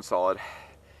frozen solid,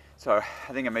 so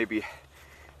I think it may be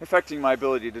affecting my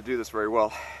ability to do this very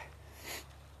well.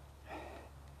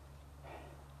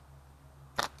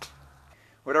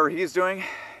 Whatever he's doing,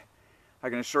 I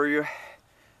can assure you,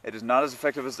 it is not as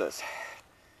effective as this.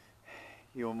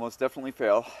 He will most definitely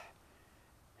fail.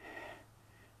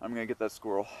 I'm gonna get that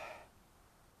squirrel.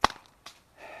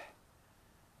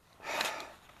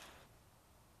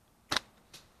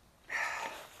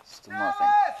 Still nothing.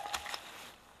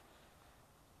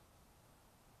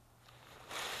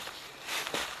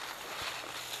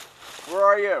 Where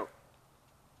are you?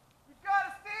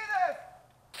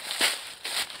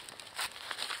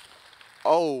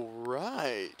 All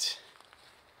right.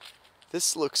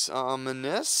 This looks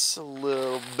ominous a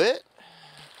little bit.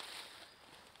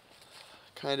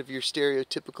 Kind of your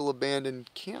stereotypical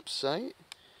abandoned campsite.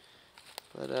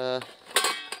 But,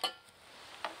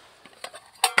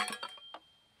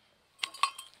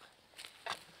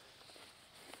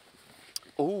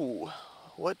 oh,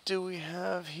 what do we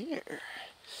have here?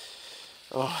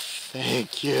 Oh,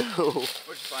 thank you. What'd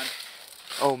you find?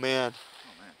 Oh, man.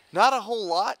 Not a whole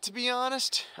lot, to be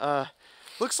honest.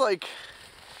 Looks like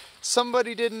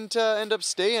somebody didn't end up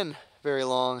staying very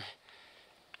long.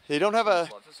 They don't have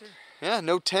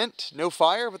no tent, no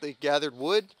fire, but they gathered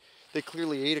wood. They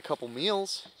clearly ate a couple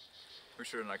meals. We're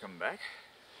sure they're not coming back?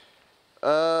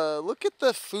 Look at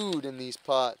the food in these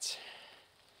pots.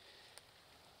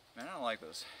 Man, I don't like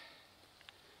this.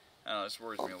 I don't know, this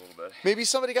worries me a little bit. Maybe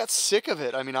somebody got sick of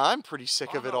it. I mean, I'm pretty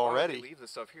sick of it already. Why would they leave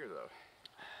this stuff here, though?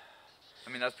 I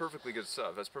mean, that's perfectly good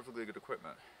stuff. That's perfectly good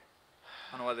equipment.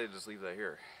 I don't know why they just leave that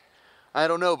here. I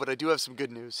don't know, but I do have some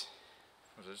good news.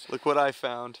 What's this? Look what I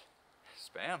found.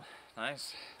 Spam.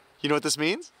 Nice. You know what this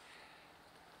means?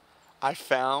 I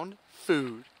found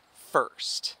food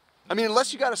first. I mean,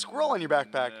 unless you got a squirrel in your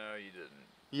backpack. No, you didn't.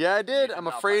 Yeah, I did. You did I'm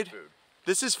not afraid. find food.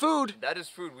 This is food. That is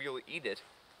food. We'll eat it.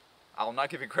 I'll not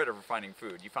give you credit for finding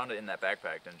food. You found it in that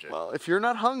backpack, didn't you? Well, if you're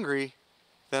not hungry,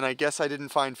 then I guess I didn't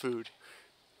find food.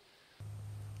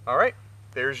 All right,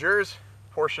 there's yours,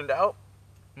 portioned out.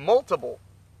 Multiple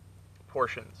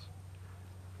portions.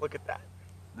 Look at that.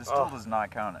 This still does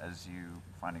not count as you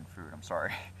finding food. I'm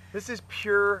sorry. This is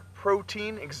pure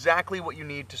protein, exactly what you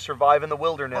need to survive in the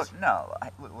wilderness. Look, no,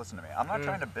 listen to me. I'm not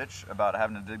trying to bitch about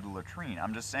having to dig the latrine.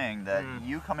 I'm just saying that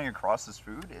you coming across this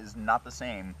food is not the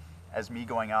same as me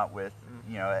going out with,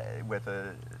 you know, with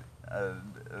a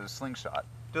slingshot.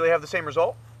 Do they have the same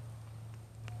result?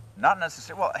 Not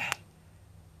necessarily. Well,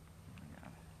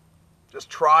 just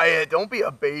try it. Don't be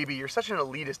a baby. You're such an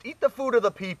elitist. Eat the food of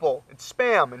the people. It's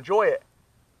spam. Enjoy it.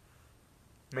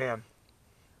 Man.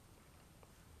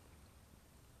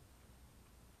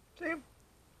 See?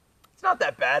 It's not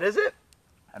that bad, is it?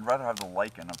 I'd rather have the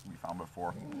lichen we found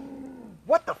before.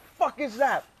 What the fuck is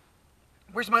that?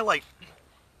 Where's my light?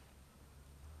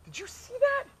 Did you see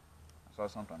that? I saw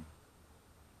something.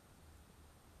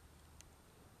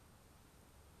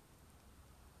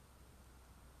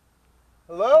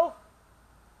 Hello?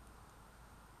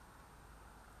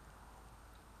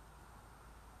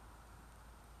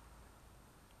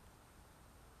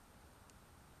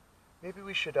 Maybe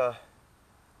we should, try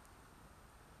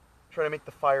to make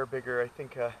the fire bigger. I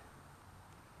think, Wait,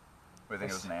 you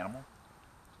think it was an animal?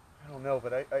 I don't know,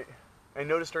 but I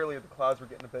noticed earlier the clouds were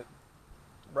getting a bit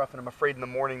rough, and I'm afraid in the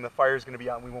morning the fire's going to be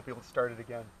out and we won't be able to start it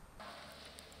again.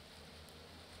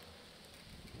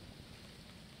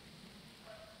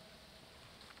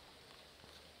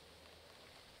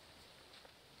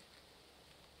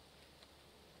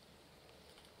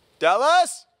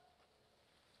 Dallas?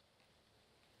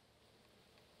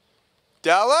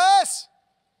 Dallas?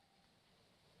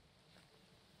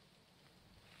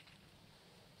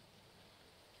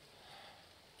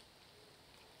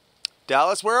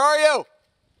 Dallas, where are you?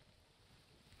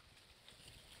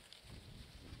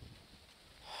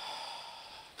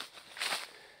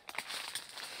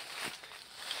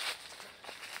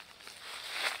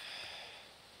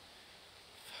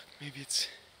 Maybe it's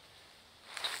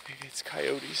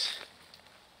coyotes.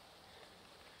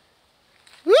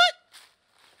 What?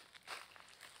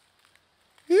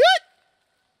 What?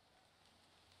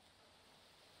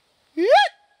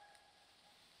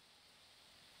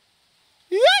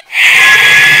 What?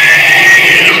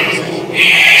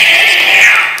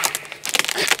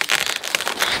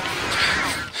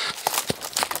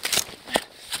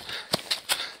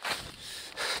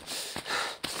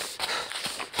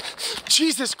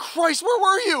 Jesus Christ, where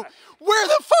were you? Where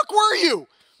the fuck were you?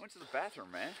 Went to the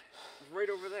bathroom, man. It was right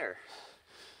over there.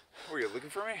 Were you looking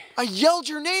for me? I yelled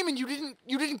your name and you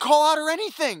didn't call out or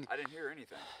anything. I didn't hear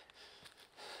anything.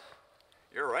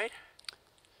 You're right.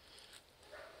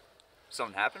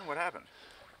 Something happened? What happened?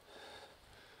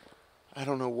 I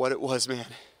don't know what it was, man.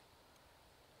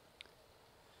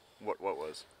 What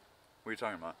was? What are you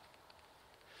talking about?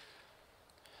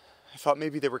 I thought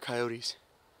maybe they were coyotes.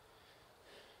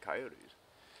 Coyotes?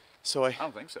 So I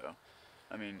don't think so.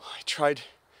 I mean, I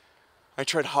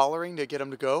tried hollering to get them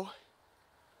to go.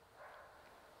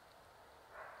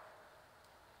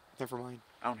 Never mind.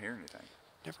 I don't hear anything.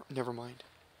 Never mind.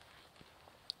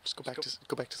 Just go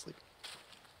back to sleep.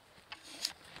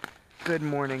 Good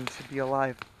morning to be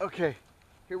alive. Okay,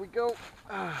 here we go.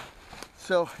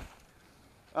 So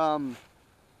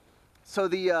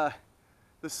the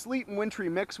sleet and wintry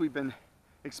mix we've been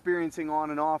experiencing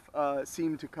on and off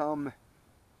seemed to come.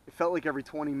 It felt like every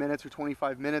 20 minutes or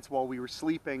 25 minutes while we were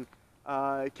sleeping.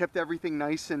 It kept everything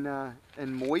nice and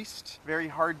moist. Very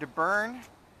hard to burn.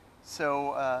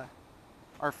 So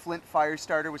our flint fire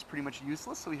starter was pretty much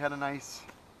useless. So we had a nice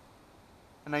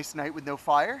night with no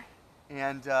fire,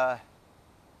 and that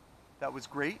was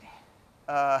great.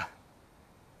 I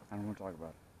don't want to talk about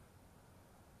it.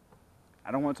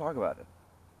 I don't want to talk about it.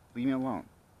 Leave me alone,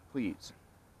 please.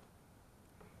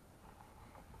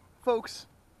 Folks,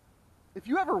 if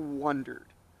you ever wondered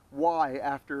why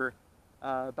after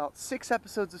about 6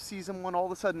 episodes of season 1 all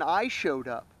of a sudden I showed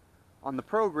up on the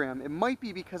program, it might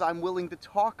be because I'm willing to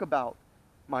talk about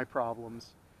my problems.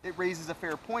 It raises a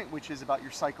fair point, which is about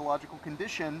your psychological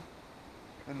condition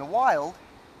in the wild.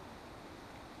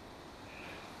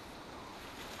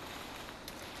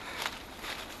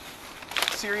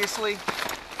 Seriously?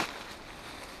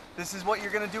 This is what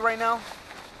you're gonna do right now?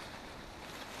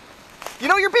 You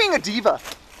know, you're being a diva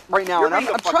right now. You're and being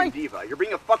I'm a fucking trying, diva. You're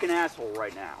being a fucking asshole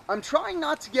right now. I'm trying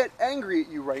not to get angry at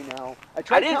you right now. I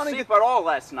didn't sleep at all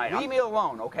last night. Leave me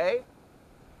alone, okay?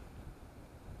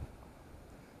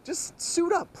 Just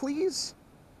suit up, please.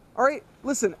 All right,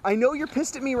 listen, I know you're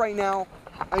pissed at me right now.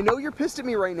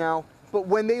 But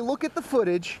when they look at the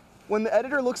footage, when the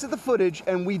editor looks at the footage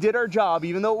and we did our job,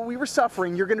 even though we were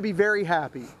suffering, you're gonna be very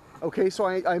happy. Okay, so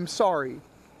I'm sorry.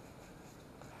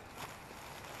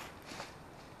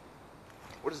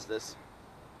 What is this?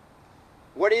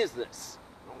 What is this?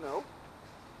 I don't know.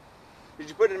 Did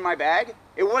you put it in my bag?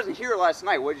 It wasn't here last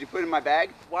night. What did you put in my bag?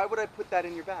 Why would I put that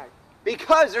in your bag?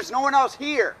 Because there's no one else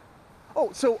here.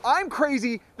 Oh, so I'm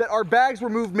crazy that our bags were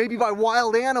moved maybe by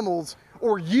wild animals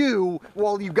or you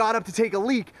while you got up to take a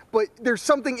leak, but there's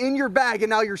something in your bag and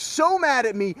now you're so mad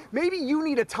at me, maybe you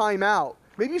need a timeout.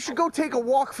 Maybe you should go take a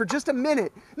walk for just a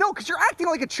minute. No, because you're acting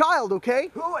like a child,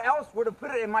 okay? Who else would have put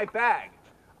it in my bag?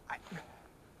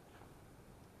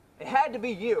 It had to be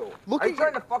you. Are you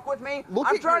trying to fuck with me?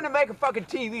 I'm trying to make a fucking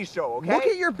TV show, okay? Look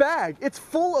at your bag. It's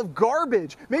full of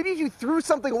garbage. Maybe if you threw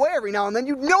something away every now and then,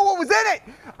 you'd know what was in it.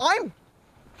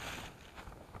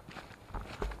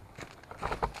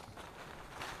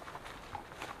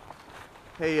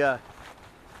 Hey, I'm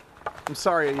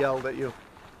sorry I yelled at you.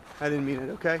 I didn't mean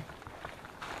it, okay?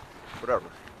 Whatever.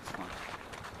 It's fine.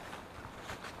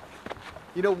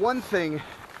 You know, one thing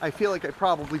I feel like I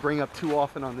probably bring up too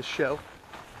often on this show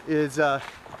is the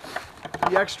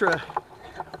extra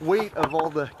weight of all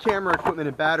the camera equipment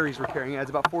and batteries we're carrying. Adds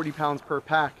about 40 pounds per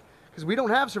pack because we don't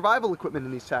have survival equipment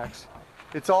in these sacks.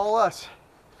 It's all us,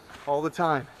 all the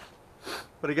time.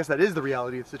 But I guess that is the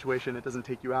reality of the situation. It doesn't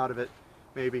take you out of it,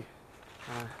 maybe.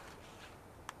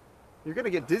 You're gonna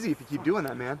get dizzy if you keep doing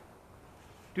that, man.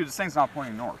 Dude, this thing's not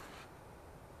pointing north.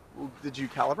 Well, did you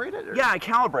calibrate it? Or? Yeah, I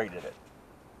calibrated it.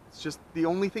 It's just the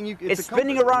only thing you... It's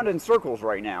spinning around in circles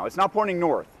right now. It's not pointing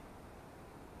north.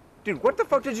 Dude, what the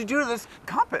fuck did you do to this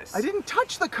compass? I didn't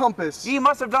touch the compass. You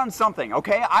must have done something,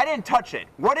 okay? I didn't touch it.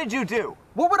 What did you do?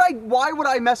 Why would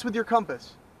I mess with your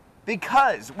compass?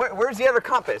 Because, where's the other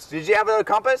compass? Did you have another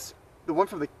compass? The one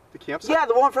from the campsite? Yeah,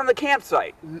 the one from the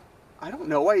campsite. I don't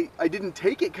know. I didn't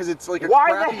take it because it's like a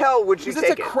Why crappy... the hell would you take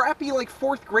it? It's a crappy, like,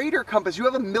 4th grader compass. You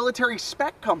have a military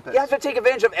spec compass. You have to take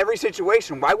advantage of every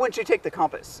situation. Why wouldn't you take the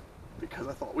compass? Because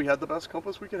I thought we had the best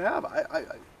compass we could have.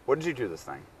 What did you do this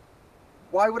thing?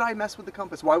 Why would I mess with the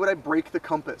compass? Why would I break the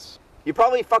compass? You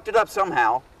probably fucked it up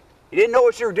somehow. You didn't know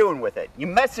what you were doing with it. You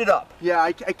messed it up. Yeah,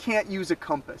 I can't use a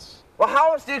compass. Well,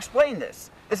 how else do you explain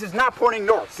this? This is not pointing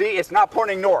north. See, it's not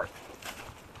pointing north.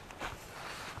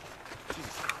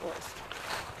 Jesus Christ.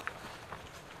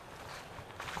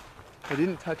 I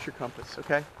didn't touch your compass,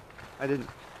 okay? I didn't.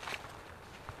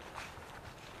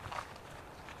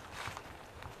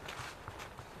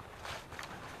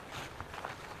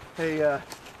 Hey, a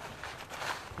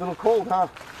little cold, huh?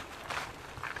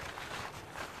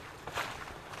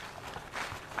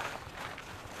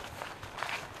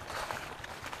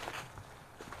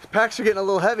 The packs are getting a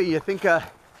little heavy. You think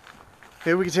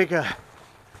maybe we could take a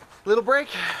little break?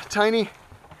 Tiny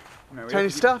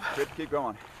stuff? We have to keep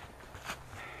going.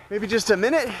 Maybe just a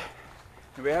minute?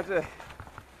 We have to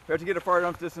get a far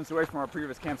enough distance away from our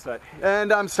previous campsite.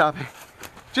 And I'm stopping.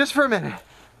 Just for a minute.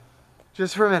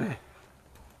 Just for a minute.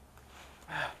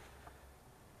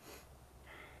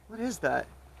 What is that?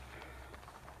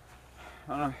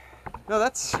 I don't know. No,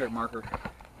 that's a marker.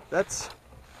 That's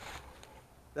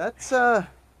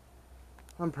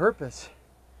on purpose.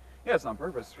 Yeah, it's on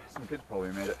purpose. Some kids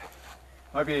probably made it.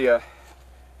 Might be to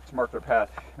mark their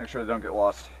path. Make sure they don't get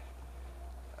lost.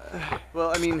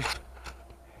 Well, I mean,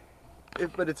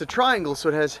 but it's a triangle, so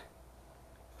it has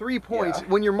 3 points. Yeah.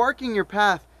 When you're marking your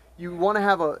path, you want to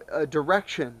have a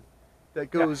direction that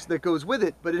goes with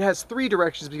it, but it has 3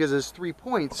 directions because it has 3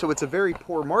 points, so it's a very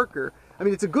poor marker. I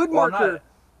mean, it's a good marker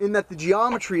in that the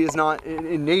geometry is not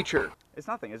in nature. It's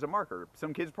nothing. It's a marker.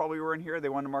 Some kids probably were in here. They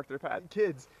wanted to mark their path.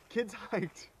 Kids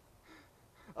hiked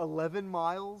 11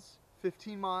 miles,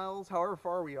 15 miles, however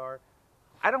far we are.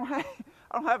 I don't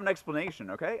have an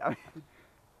explanation, okay?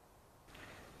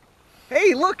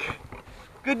 Hey, look!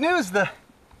 Good news, the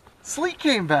sleet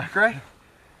came back, right?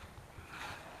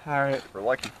 All right. We're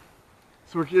lucky.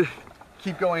 So we're gonna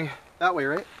keep going that way,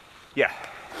 right? Yeah.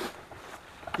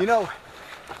 You know,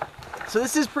 so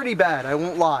this is pretty bad, I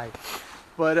won't lie.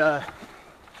 But,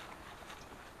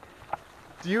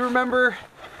 do you remember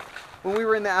when we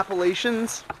were in the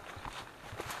Appalachians?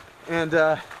 And,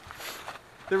 there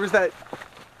was that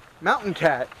mountain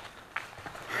cat.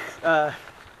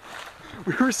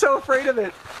 We were so afraid of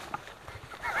it.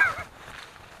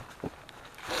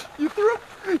 You threw a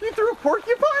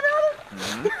porcupine at it?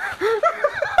 Mm-hmm.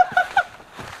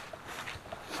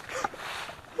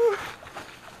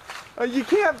 You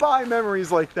can't buy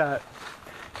memories like that.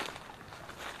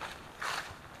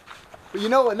 But you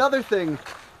know, another thing,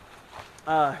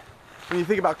 when you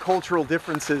think about cultural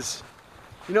differences,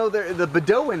 you know, the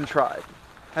Bedouin tribe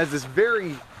has this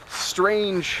very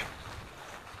strange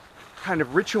kind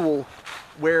of ritual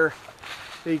where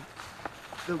the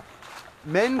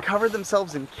men covered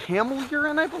themselves in camel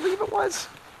urine, I believe it was.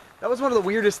 That was one of the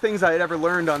weirdest things I had ever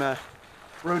learned on a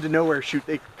Road to Nowhere shoot.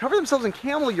 They cover themselves in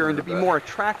camel urine to be more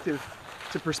attractive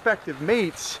to prospective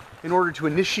mates in order to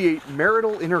initiate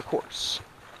marital intercourse.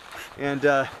 And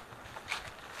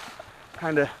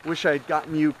kind of wish I had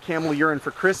gotten you camel urine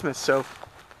for Christmas, so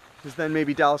because then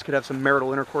maybe Dallas could have some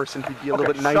marital intercourse and he'd be a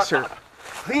little bit nicer. Shut up.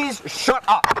 Please shut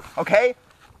up, okay?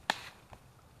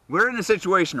 We're in a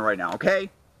situation right now, okay?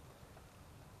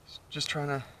 Just trying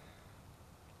to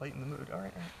lighten the mood. All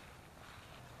right.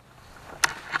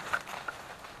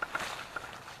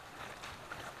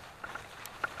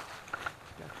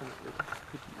 Definitely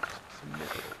could use some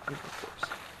marital intercourse.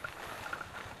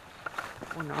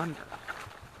 Or non-marital.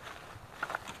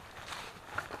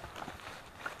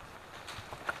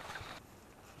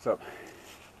 What's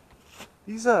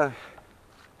up?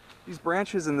 These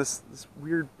branches and this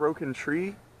weird broken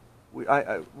tree,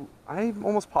 I'm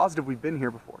almost positive we've been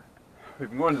here before. We've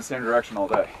been going in the same direction all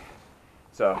day.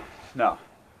 So, no.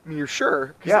 I mean, you're sure?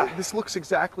 'Cause Yeah. This looks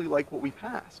exactly like what we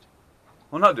passed.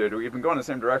 Well, no, dude. We've been going in the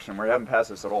same direction. We haven't passed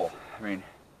this at all. I mean,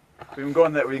 we've been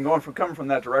coming from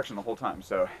that direction the whole time.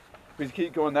 So, if we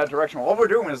keep going that direction, all we're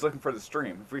doing is looking for the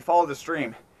stream. If we follow the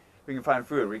stream, we can find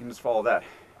food. We can just follow that.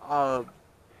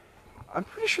 I'm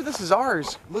pretty sure this is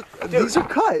ours. Look, Dude. these are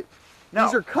cut. No,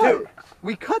 These are cut. dude.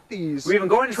 We cut these. We've been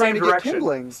going in the trying same to get direction.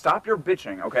 kindling. Stop your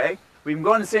bitching, okay? We've been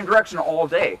going in the same direction all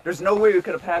day. There's no way we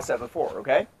could have passed that before,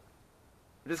 okay?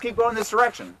 Just keep going this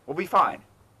direction. We'll be fine.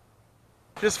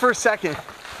 Just for a second.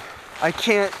 I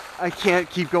can't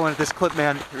keep going at this clip,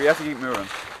 man. We have to keep moving.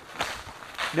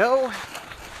 No.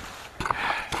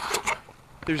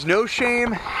 There's no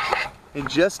shame in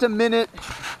just a minute.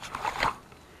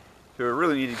 Dude, we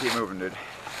really need to keep moving, dude.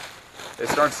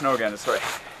 It's starting to snow again. It's right.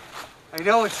 I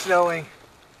know it's snowing.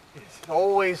 It's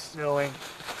always snowing.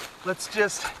 Let's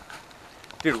just...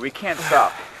 Dude, we can't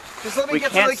stop. Just let me We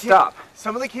get can't some stop.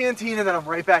 Some of the canteen and then I'm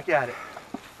right back at it.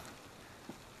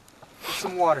 Just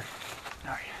some water.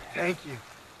 All right. Thank you.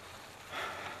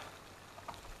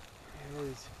 There it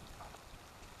is.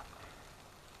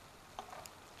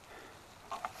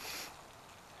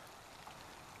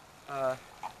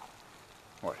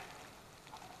 What?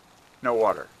 No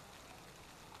water.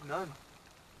 None.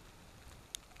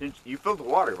 Didn't you filled the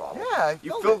water bottle? Yeah,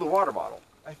 You filled the water bottle.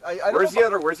 I don't Where's know the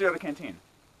other? Where's the other canteen?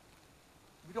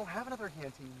 We don't have another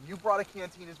canteen. You brought a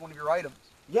canteen as one of your items.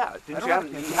 Yeah, didn't don't you have? have a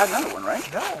You canteen. had another one,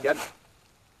 right? No. You had-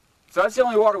 So that's the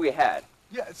only water we had.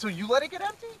 Yeah, so you let it get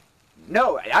empty?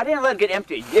 No, I didn't let it get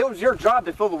empty. It was your job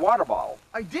to fill the water bottle.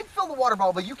 I did fill the water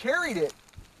bottle, but you carried it.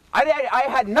 I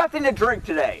had nothing to drink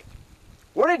today.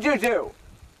 What did you do?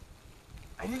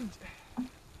 I didn't...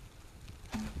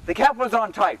 The cap was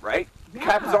on tight, right? The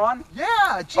cap is on?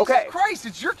 Yeah, Jesus Okay. Christ,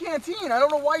 it's your canteen. I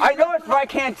don't know why you... I know it's my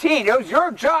canteen. It was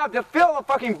your job to fill the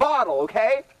fucking bottle,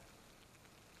 okay?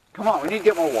 Come on, we need to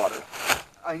get more water.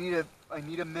 I need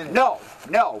a minute.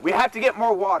 No, we have to get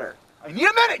more water. I need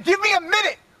a minute. Give me a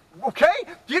minute. Okay?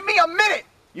 Give me a minute.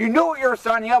 You knew what you were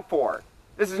signing up for.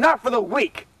 This is not for the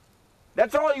weak.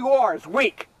 That's all you are, is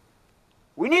weak.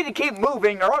 We need to keep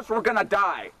moving or else we're gonna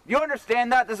die. You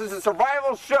understand that? This is a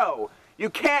survival show. You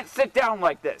can't sit down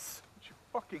like this. You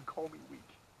fucking call me weak.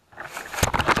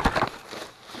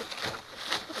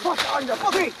 Fuck on you,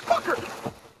 fucker!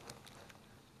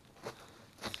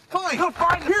 Fine, Go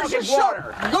find the here's your fucking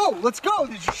water. show. Go, let's go.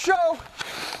 There's your show.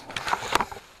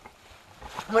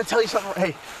 I'm gonna tell you something.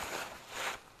 Hey,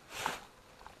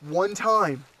 one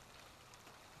time.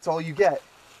 That's all you get.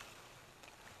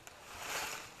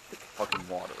 Fucking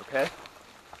water, okay?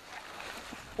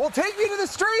 Well, take me to the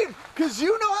stream, because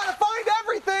you know how to find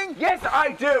everything. Yes,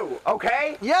 I do,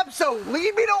 okay? Yep, so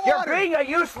lead me to You're water. being a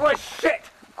useless shit.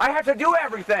 I have to do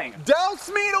everything. Douse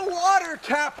me to water,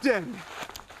 Captain.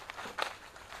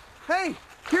 Hey,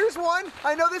 here's one.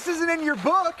 I know this isn't in your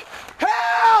book.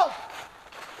 Help!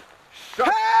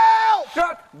 Help!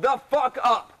 Shut the fuck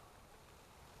up.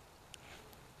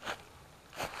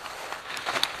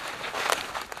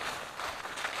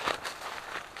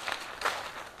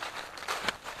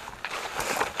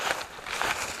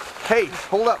 Hey,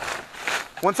 hold up.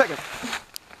 1 second.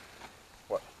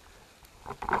 What?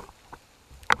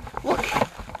 Look.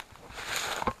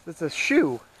 It's a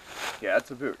shoe. Yeah,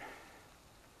 it's a boot.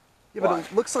 Yeah, but Why?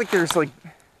 it looks like there's like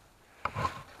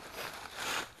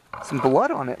some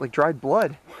blood on it, like dried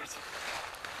blood.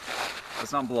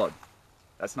 That's not blood.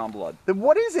 That's not blood. Then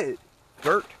what is it?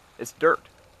 Dirt. It's dirt.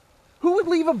 Who would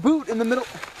leave a boot in the middle?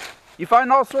 You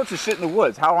find all sorts of shit in the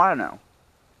woods. How do I know?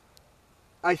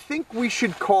 I think we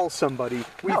should call somebody.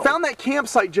 We No. found that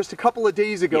campsite just a couple of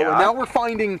days ago, Yeah. and now we're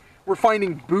finding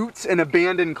boots and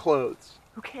abandoned clothes.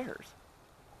 Who cares?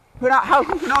 Who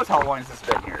knows how long this has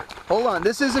been here? Hold on,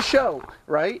 this is a show,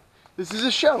 right? This is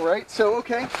a show, right? So,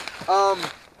 okay.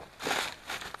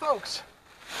 Folks,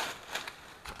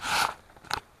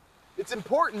 it's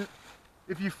important,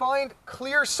 if you find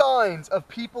clear signs of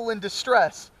people in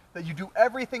distress, that you do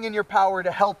everything in your power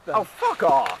to help them. Oh, fuck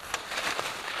off.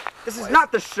 This is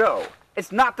not the show.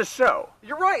 It's not the show.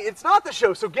 You're right, it's not the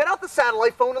show, so get out the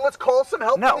satellite phone and let's call some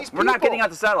help to these people. No, we're not getting out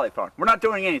the satellite phone. We're not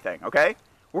doing anything, okay?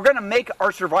 We're gonna make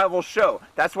our survival show.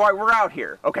 That's why we're out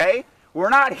here, okay? We're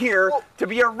not here to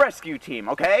be a rescue team,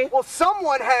 okay? Well,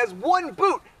 someone has one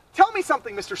boot. Tell me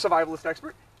something, Mr. Survivalist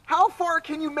Expert. How far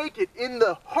can you make it in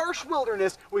the harsh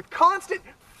wilderness with constant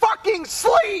fucking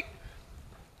sleet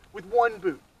with one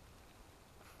boot?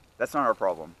 That's not our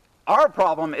problem. Our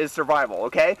problem is survival,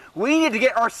 okay? We need to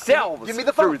get ourselves Give me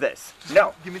the phone. through this.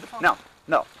 No. Give me the phone.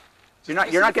 No. You're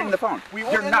not getting the phone.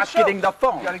 You're not show. getting the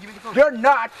phone. You gotta give me the phone. You're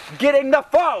not getting the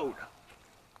phone.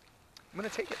 I'm gonna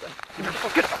take it then.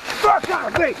 Get the fuck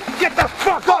off me! Get the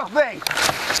fuck off me!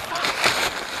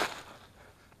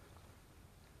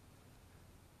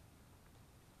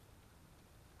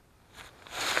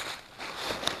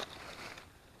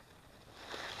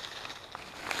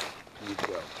 You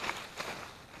go.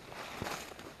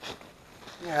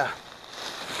 Yeah.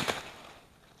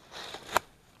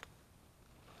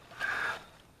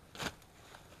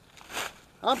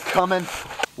 I'm coming.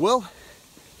 Well,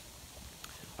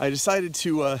 I decided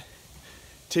to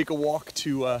take a walk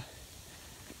to,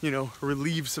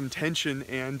 relieve some tension,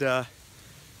 and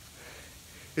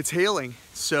it's hailing.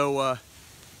 So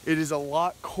it is a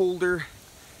lot colder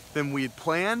than we had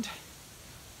planned,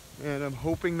 and I'm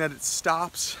hoping that it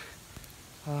stops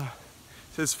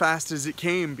as fast as it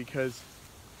came, because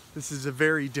this is a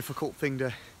very difficult thing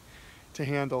to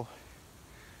handle.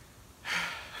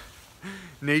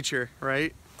 Nature,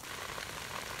 right?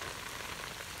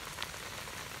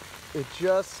 It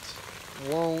just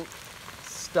won't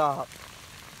stop.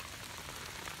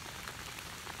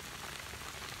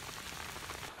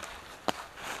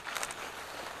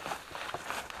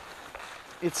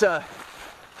 It's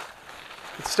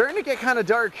starting to get kind of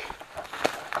dark,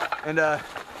 and I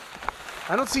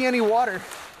don't see any water.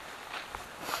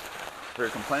 If you're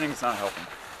complaining, it's not helping.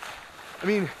 I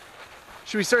mean,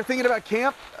 should we start thinking about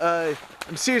camp?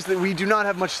 I'm serious that we do not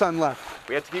have much sun left.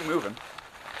 We have to keep moving.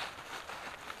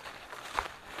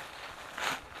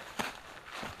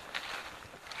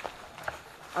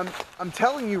 I'm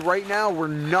telling you right now, we're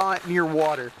not near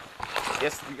water.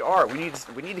 Yes, we are. We need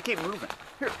to keep moving.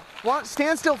 Here,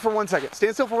 stand still for 1 second.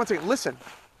 Stand still for 1 second. Listen.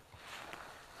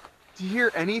 Do you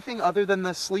hear anything other than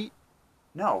the sleet?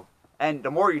 No. And the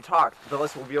more you talk, the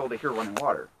less we'll be able to hear running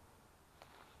water.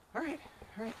 All right.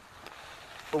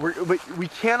 But we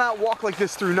cannot walk like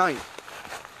this through night.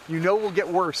 You know we'll get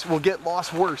worse. We'll get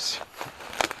lost worse.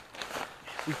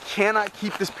 We cannot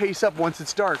keep this pace up once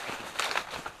it's dark.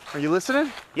 Are you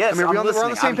listening? Yes, we're on the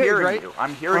listening. same page, hearing right? you.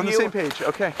 I'm hearing we're on the you. same page.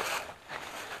 Okay.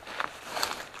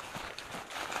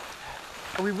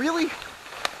 Are we really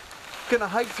gonna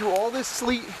hike through all this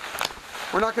sleet?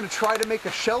 We're not gonna try to make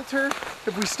a shelter?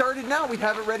 If we started now, we'd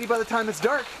have it ready by the time it's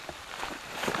dark.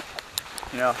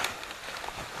 You know,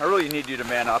 I really need you to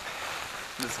man up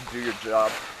and just do your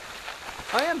job.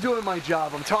 I am doing my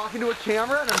job. I'm talking to a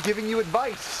camera and I'm giving you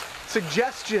advice,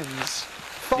 suggestions,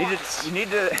 thoughts, You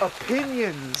need to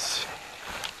opinions.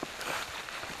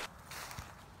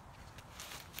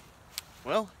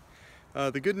 Well,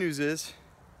 the good news is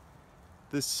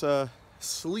this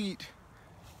sleet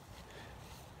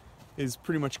is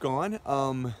pretty much gone.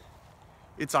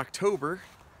 It's October,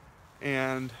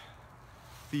 and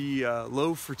the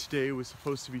low for today was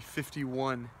supposed to be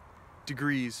 51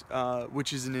 degrees,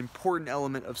 which is an important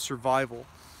element of survival,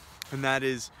 and that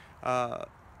is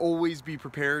always be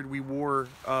prepared. We wore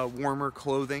warmer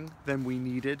clothing than we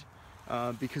needed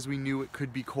because we knew it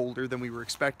could be colder than we were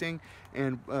expecting,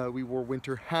 and we wore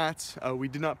winter hats. We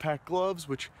did not pack gloves,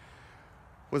 which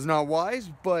was not wise,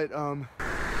 but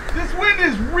this wind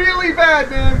is really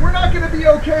bad, man. We're not going to be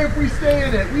okay if we stay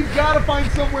in it. We've got to find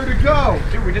somewhere to go.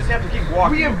 Dude, we just have to keep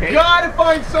walking. We have got to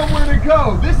find somewhere to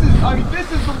go. This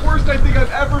is the worst I think I've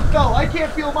ever felt. I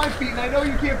can't feel my feet, and I know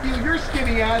you can't feel your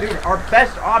skinny ass. Dude, our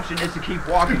best option is to keep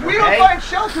walking, If we don't find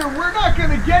shelter, we're not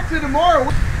going to get to tomorrow.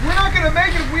 We're not going to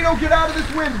make it if we don't get out of this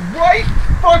wind right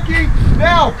fucking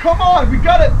now. Come on, we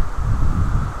got to...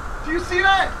 Do you see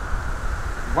that?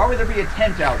 Why would there be a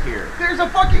tent out here? There's a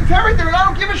fucking tent right there, and I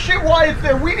don't give a shit why it's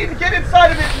there. We need to get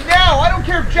inside of it now. I don't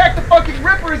care if Jack the fucking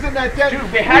Ripper is in that tent.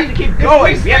 Dude, we have to keep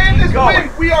going. If we stay in this wind,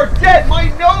 we are dead. My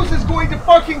nose is going to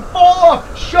fucking fall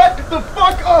off. Shut the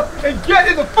fuck up and get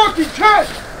in the fucking tent.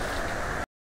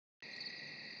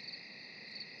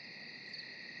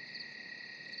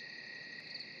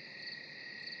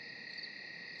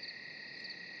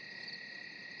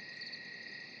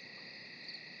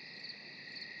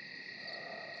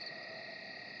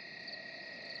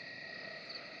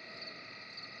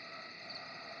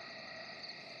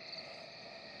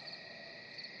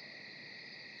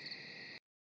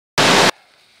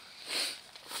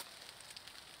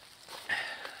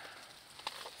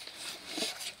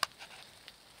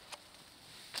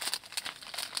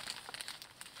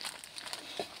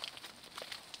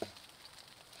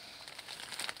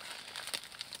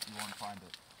 Find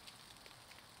it.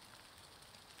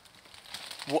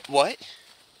 What?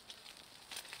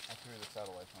 I threw the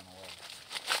satellite phone away.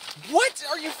 What?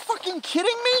 Are you fucking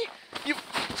kidding me? You...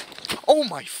 Oh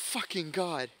my fucking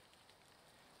god.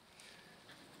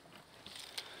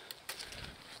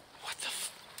 What the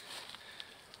f...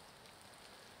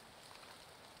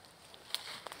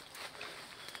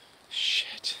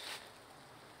 Shit.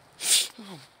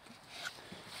 Oh.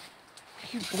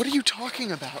 What are you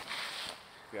talking about?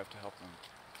 We have to help them.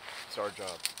 It's our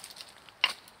job.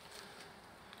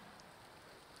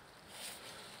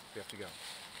 We have to go.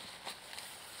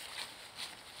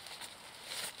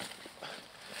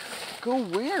 Go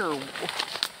where?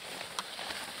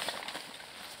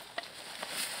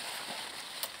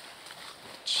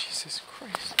 Jesus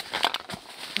Christ.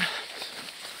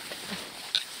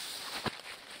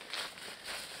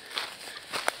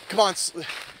 Come on,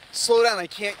 slow down. I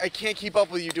can't keep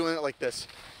up with you doing it like this.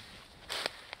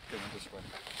 Going this way.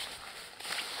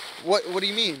 What do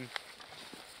you mean?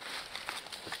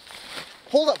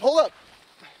 Hold up.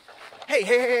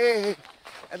 Hey.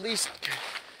 At least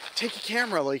take a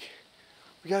camera, like,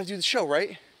 we gotta do the show,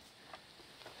 right?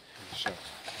 The show.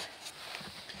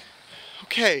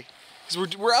 Okay,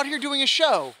 because we're out here doing a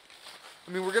show.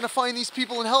 I mean, we're gonna find these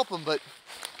people and help them, but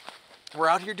we're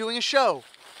out here doing a show.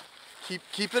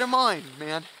 Keep it in mind,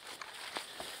 man.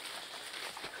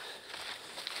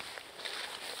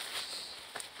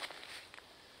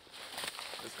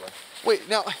 This way. Wait,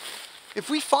 now, if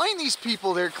we find these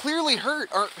people, they're clearly hurt.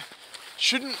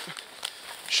 Shouldn't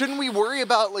we worry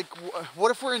about, like, what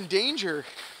if we're in danger?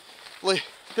 Like,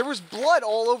 there was blood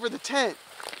all over the tent.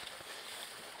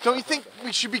 Don't you think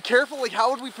we should be careful? Like,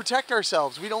 how would we protect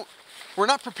ourselves? We're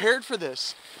not prepared for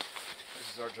this.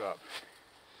 This is our job.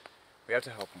 We have to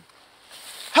help them.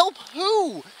 Help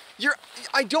who?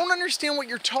 I don't understand what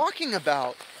you're talking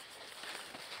about.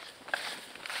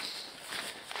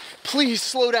 Please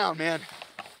slow down, man.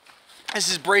 This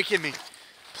is breaking me.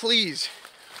 Please.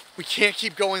 We can't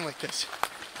keep going like this.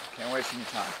 Can't waste any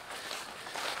time.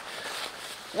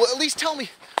 Well, at least tell me,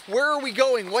 where are we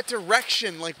going? What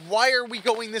direction? Like, why are we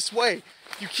going this way?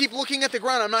 You keep looking at the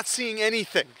ground. I'm not seeing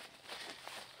anything.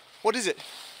 What is it?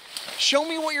 Show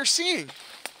me what you're seeing.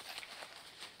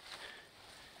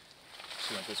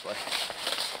 She went this way.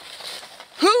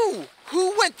 Who?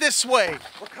 Who went this way?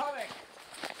 We're coming.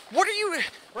 What are you...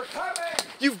 We're coming.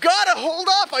 You've got to hold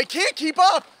up. I can't keep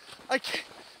up. I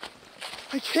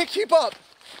can't keep up.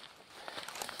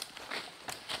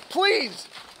 Please.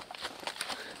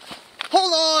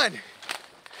 Hold on.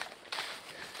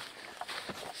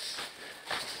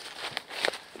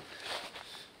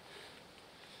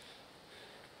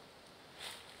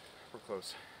 We're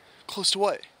close. Close to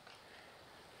what?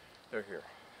 They're here.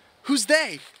 Who's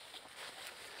they?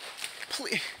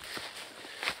 Please.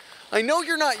 I know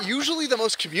you're not usually the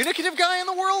most communicative guy in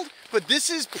the world, but this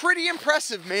is pretty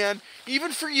impressive, man.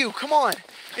 Even for you. Come on.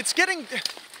 It's getting...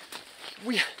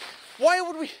 Why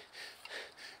would we...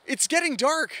 It's getting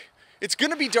dark. It's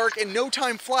gonna be dark in no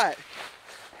time flat.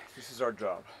 This is our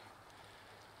job.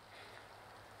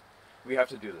 We have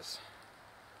to do this.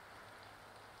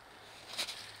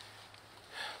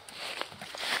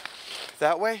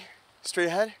 That way? Straight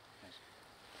ahead?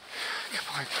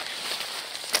 Come on.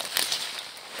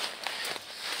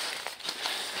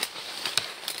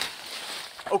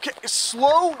 Okay,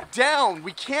 slow down.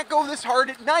 We can't go this hard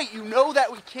at night. You know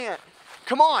that we can't.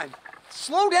 Come on,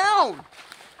 slow down.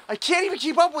 I can't even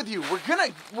keep up with you. We're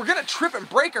gonna trip and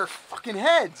break our fucking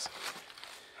heads.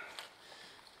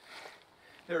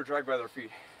 They were dragged by their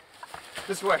feet.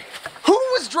 This way. Who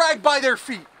was dragged by their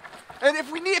feet? And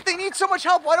if they need so much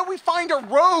help, why don't we find a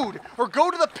road or go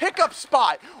to the pickup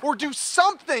spot or do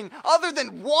something other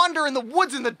than wander in the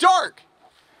woods in the dark?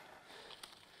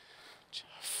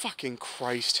 Fucking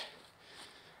Christ.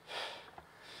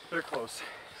 They're close.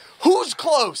 Who's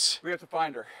close? We have to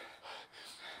find her.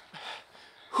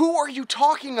 Who are you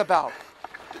talking about?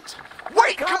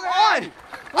 Wait, come on!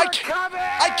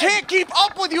 I can't keep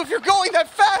up with you if you're going that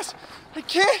fast! I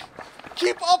can't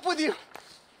keep up with you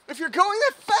if you're going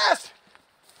that fast!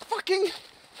 Fucking...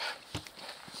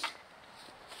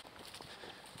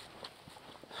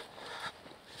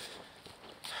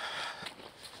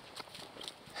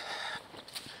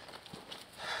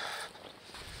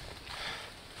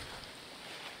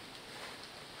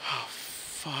 Oh,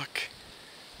 fuck.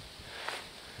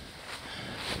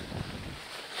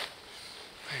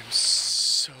 I am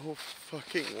so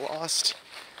fucking lost.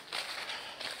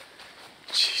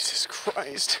 Jesus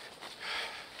Christ.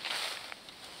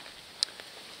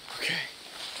 Okay.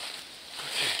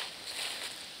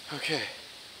 Okay.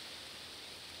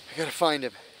 I gotta find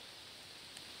him.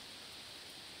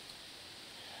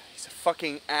 He's a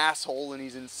fucking asshole and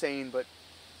he's insane, but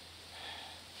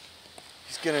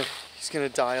he's gonna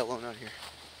die alone out here.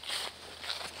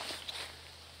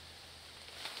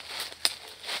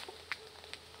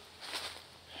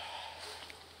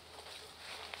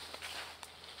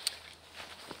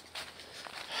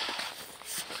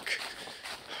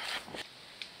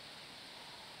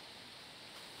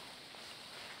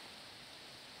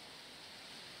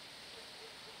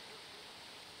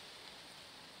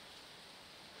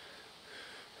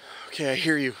 Okay, I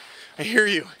hear you. I hear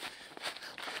you.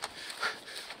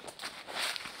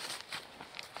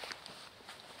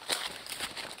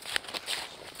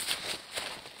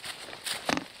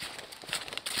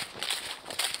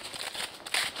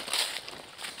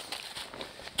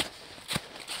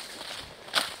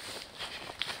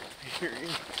 I hear you.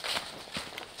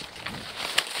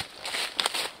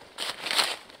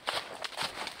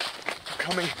 I'm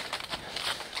coming.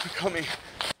 I'm coming.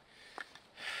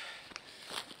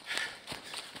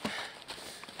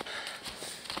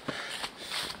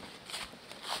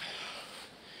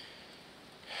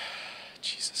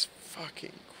 Jesus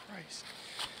fucking Christ.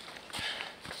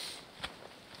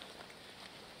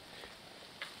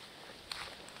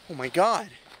 Oh my God.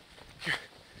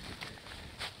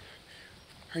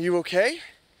 Are you okay?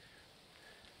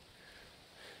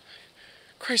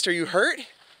 Christ, are you hurt?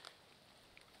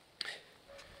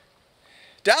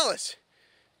 Dallas,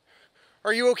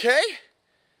 are you okay?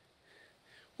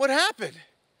 What happened?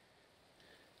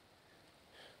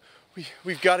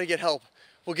 We've got to get help.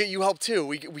 We'll get you help too.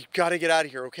 We got to get out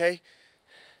of here, okay?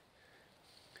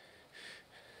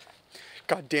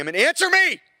 God damn it, answer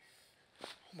me!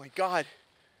 Oh my God.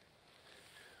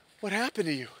 What happened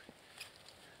to you?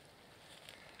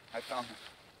 I found them.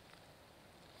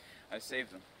 I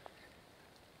saved them.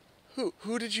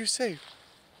 Who did you save?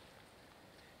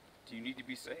 Do you need to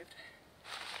be saved?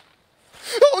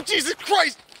 Oh, Jesus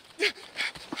Christ!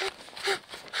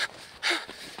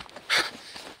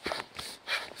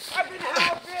 I can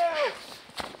help you!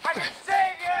 I can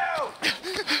save you!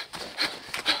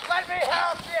 Let me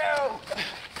help you!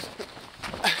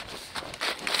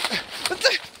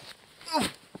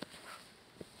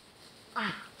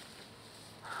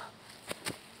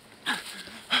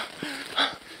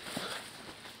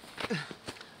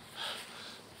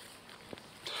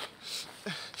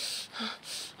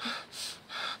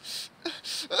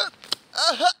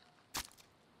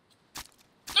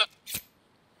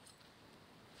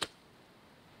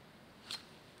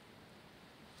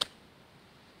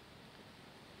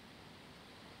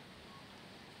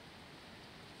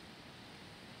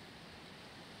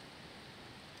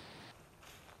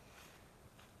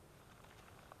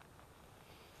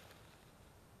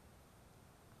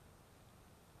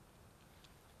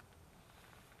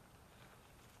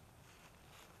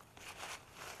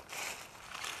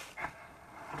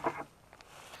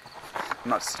 I'm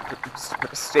not stupid.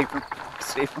 I'm stupid.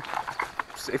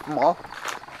 Save them all.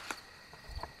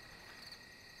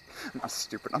 I'm not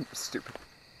stupid. I'm just stupid.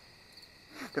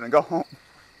 I'm gonna go home.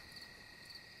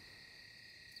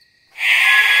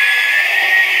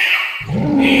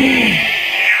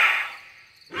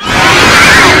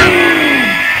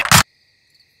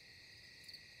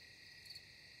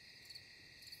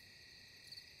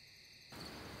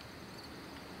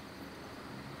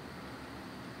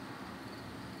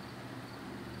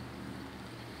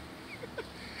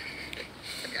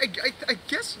 I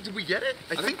guess, did we get it?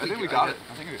 I think we got it.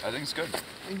 I think it's good.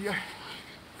 Yeah.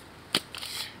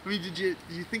 I mean, do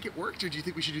you think it worked, or do you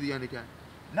think we should do the end again?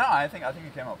 No, I think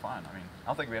it came out fine. I mean, I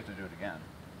don't think we have to do it again.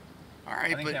 All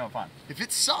right, I think it came out fine. If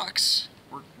it sucks,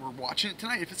 we're watching it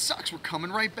tonight. If it sucks, we're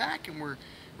coming right back, and we're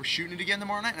shooting it again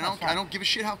tomorrow night. And I don't give a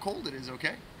shit how cold it is.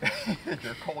 Okay?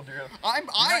 You're cold.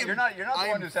 You're not the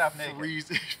one who's half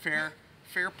naked. Fair.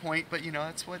 fair point, but you know,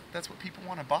 that's what people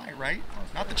want to buy, right?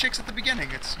 Not the chicks at the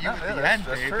beginning. It's you No, at yeah, the that's- end,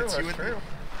 that's babe. true, It's you that's at true.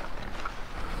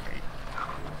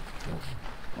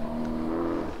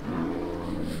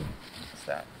 What's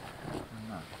that?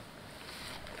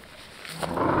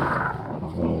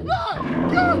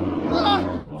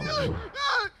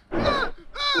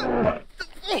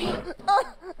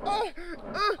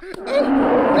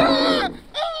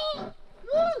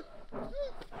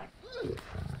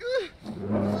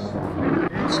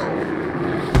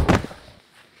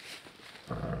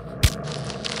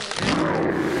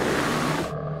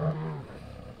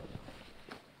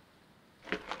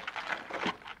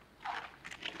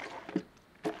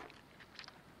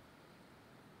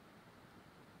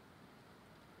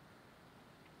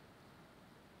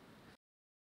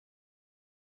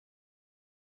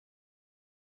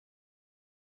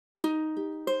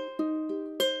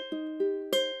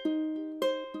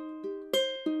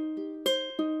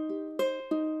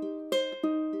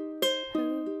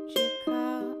 Who'd you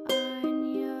call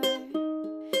on your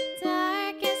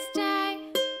darkest day?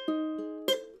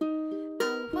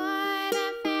 I would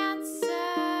have answered,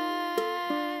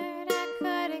 I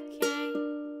could have came.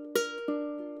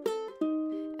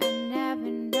 I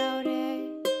never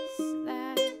noticed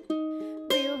that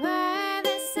we were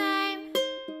the same.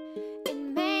 It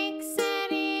makes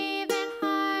it even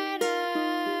harder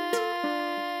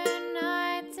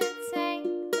not to take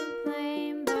the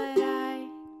blame, but I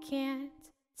can't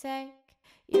take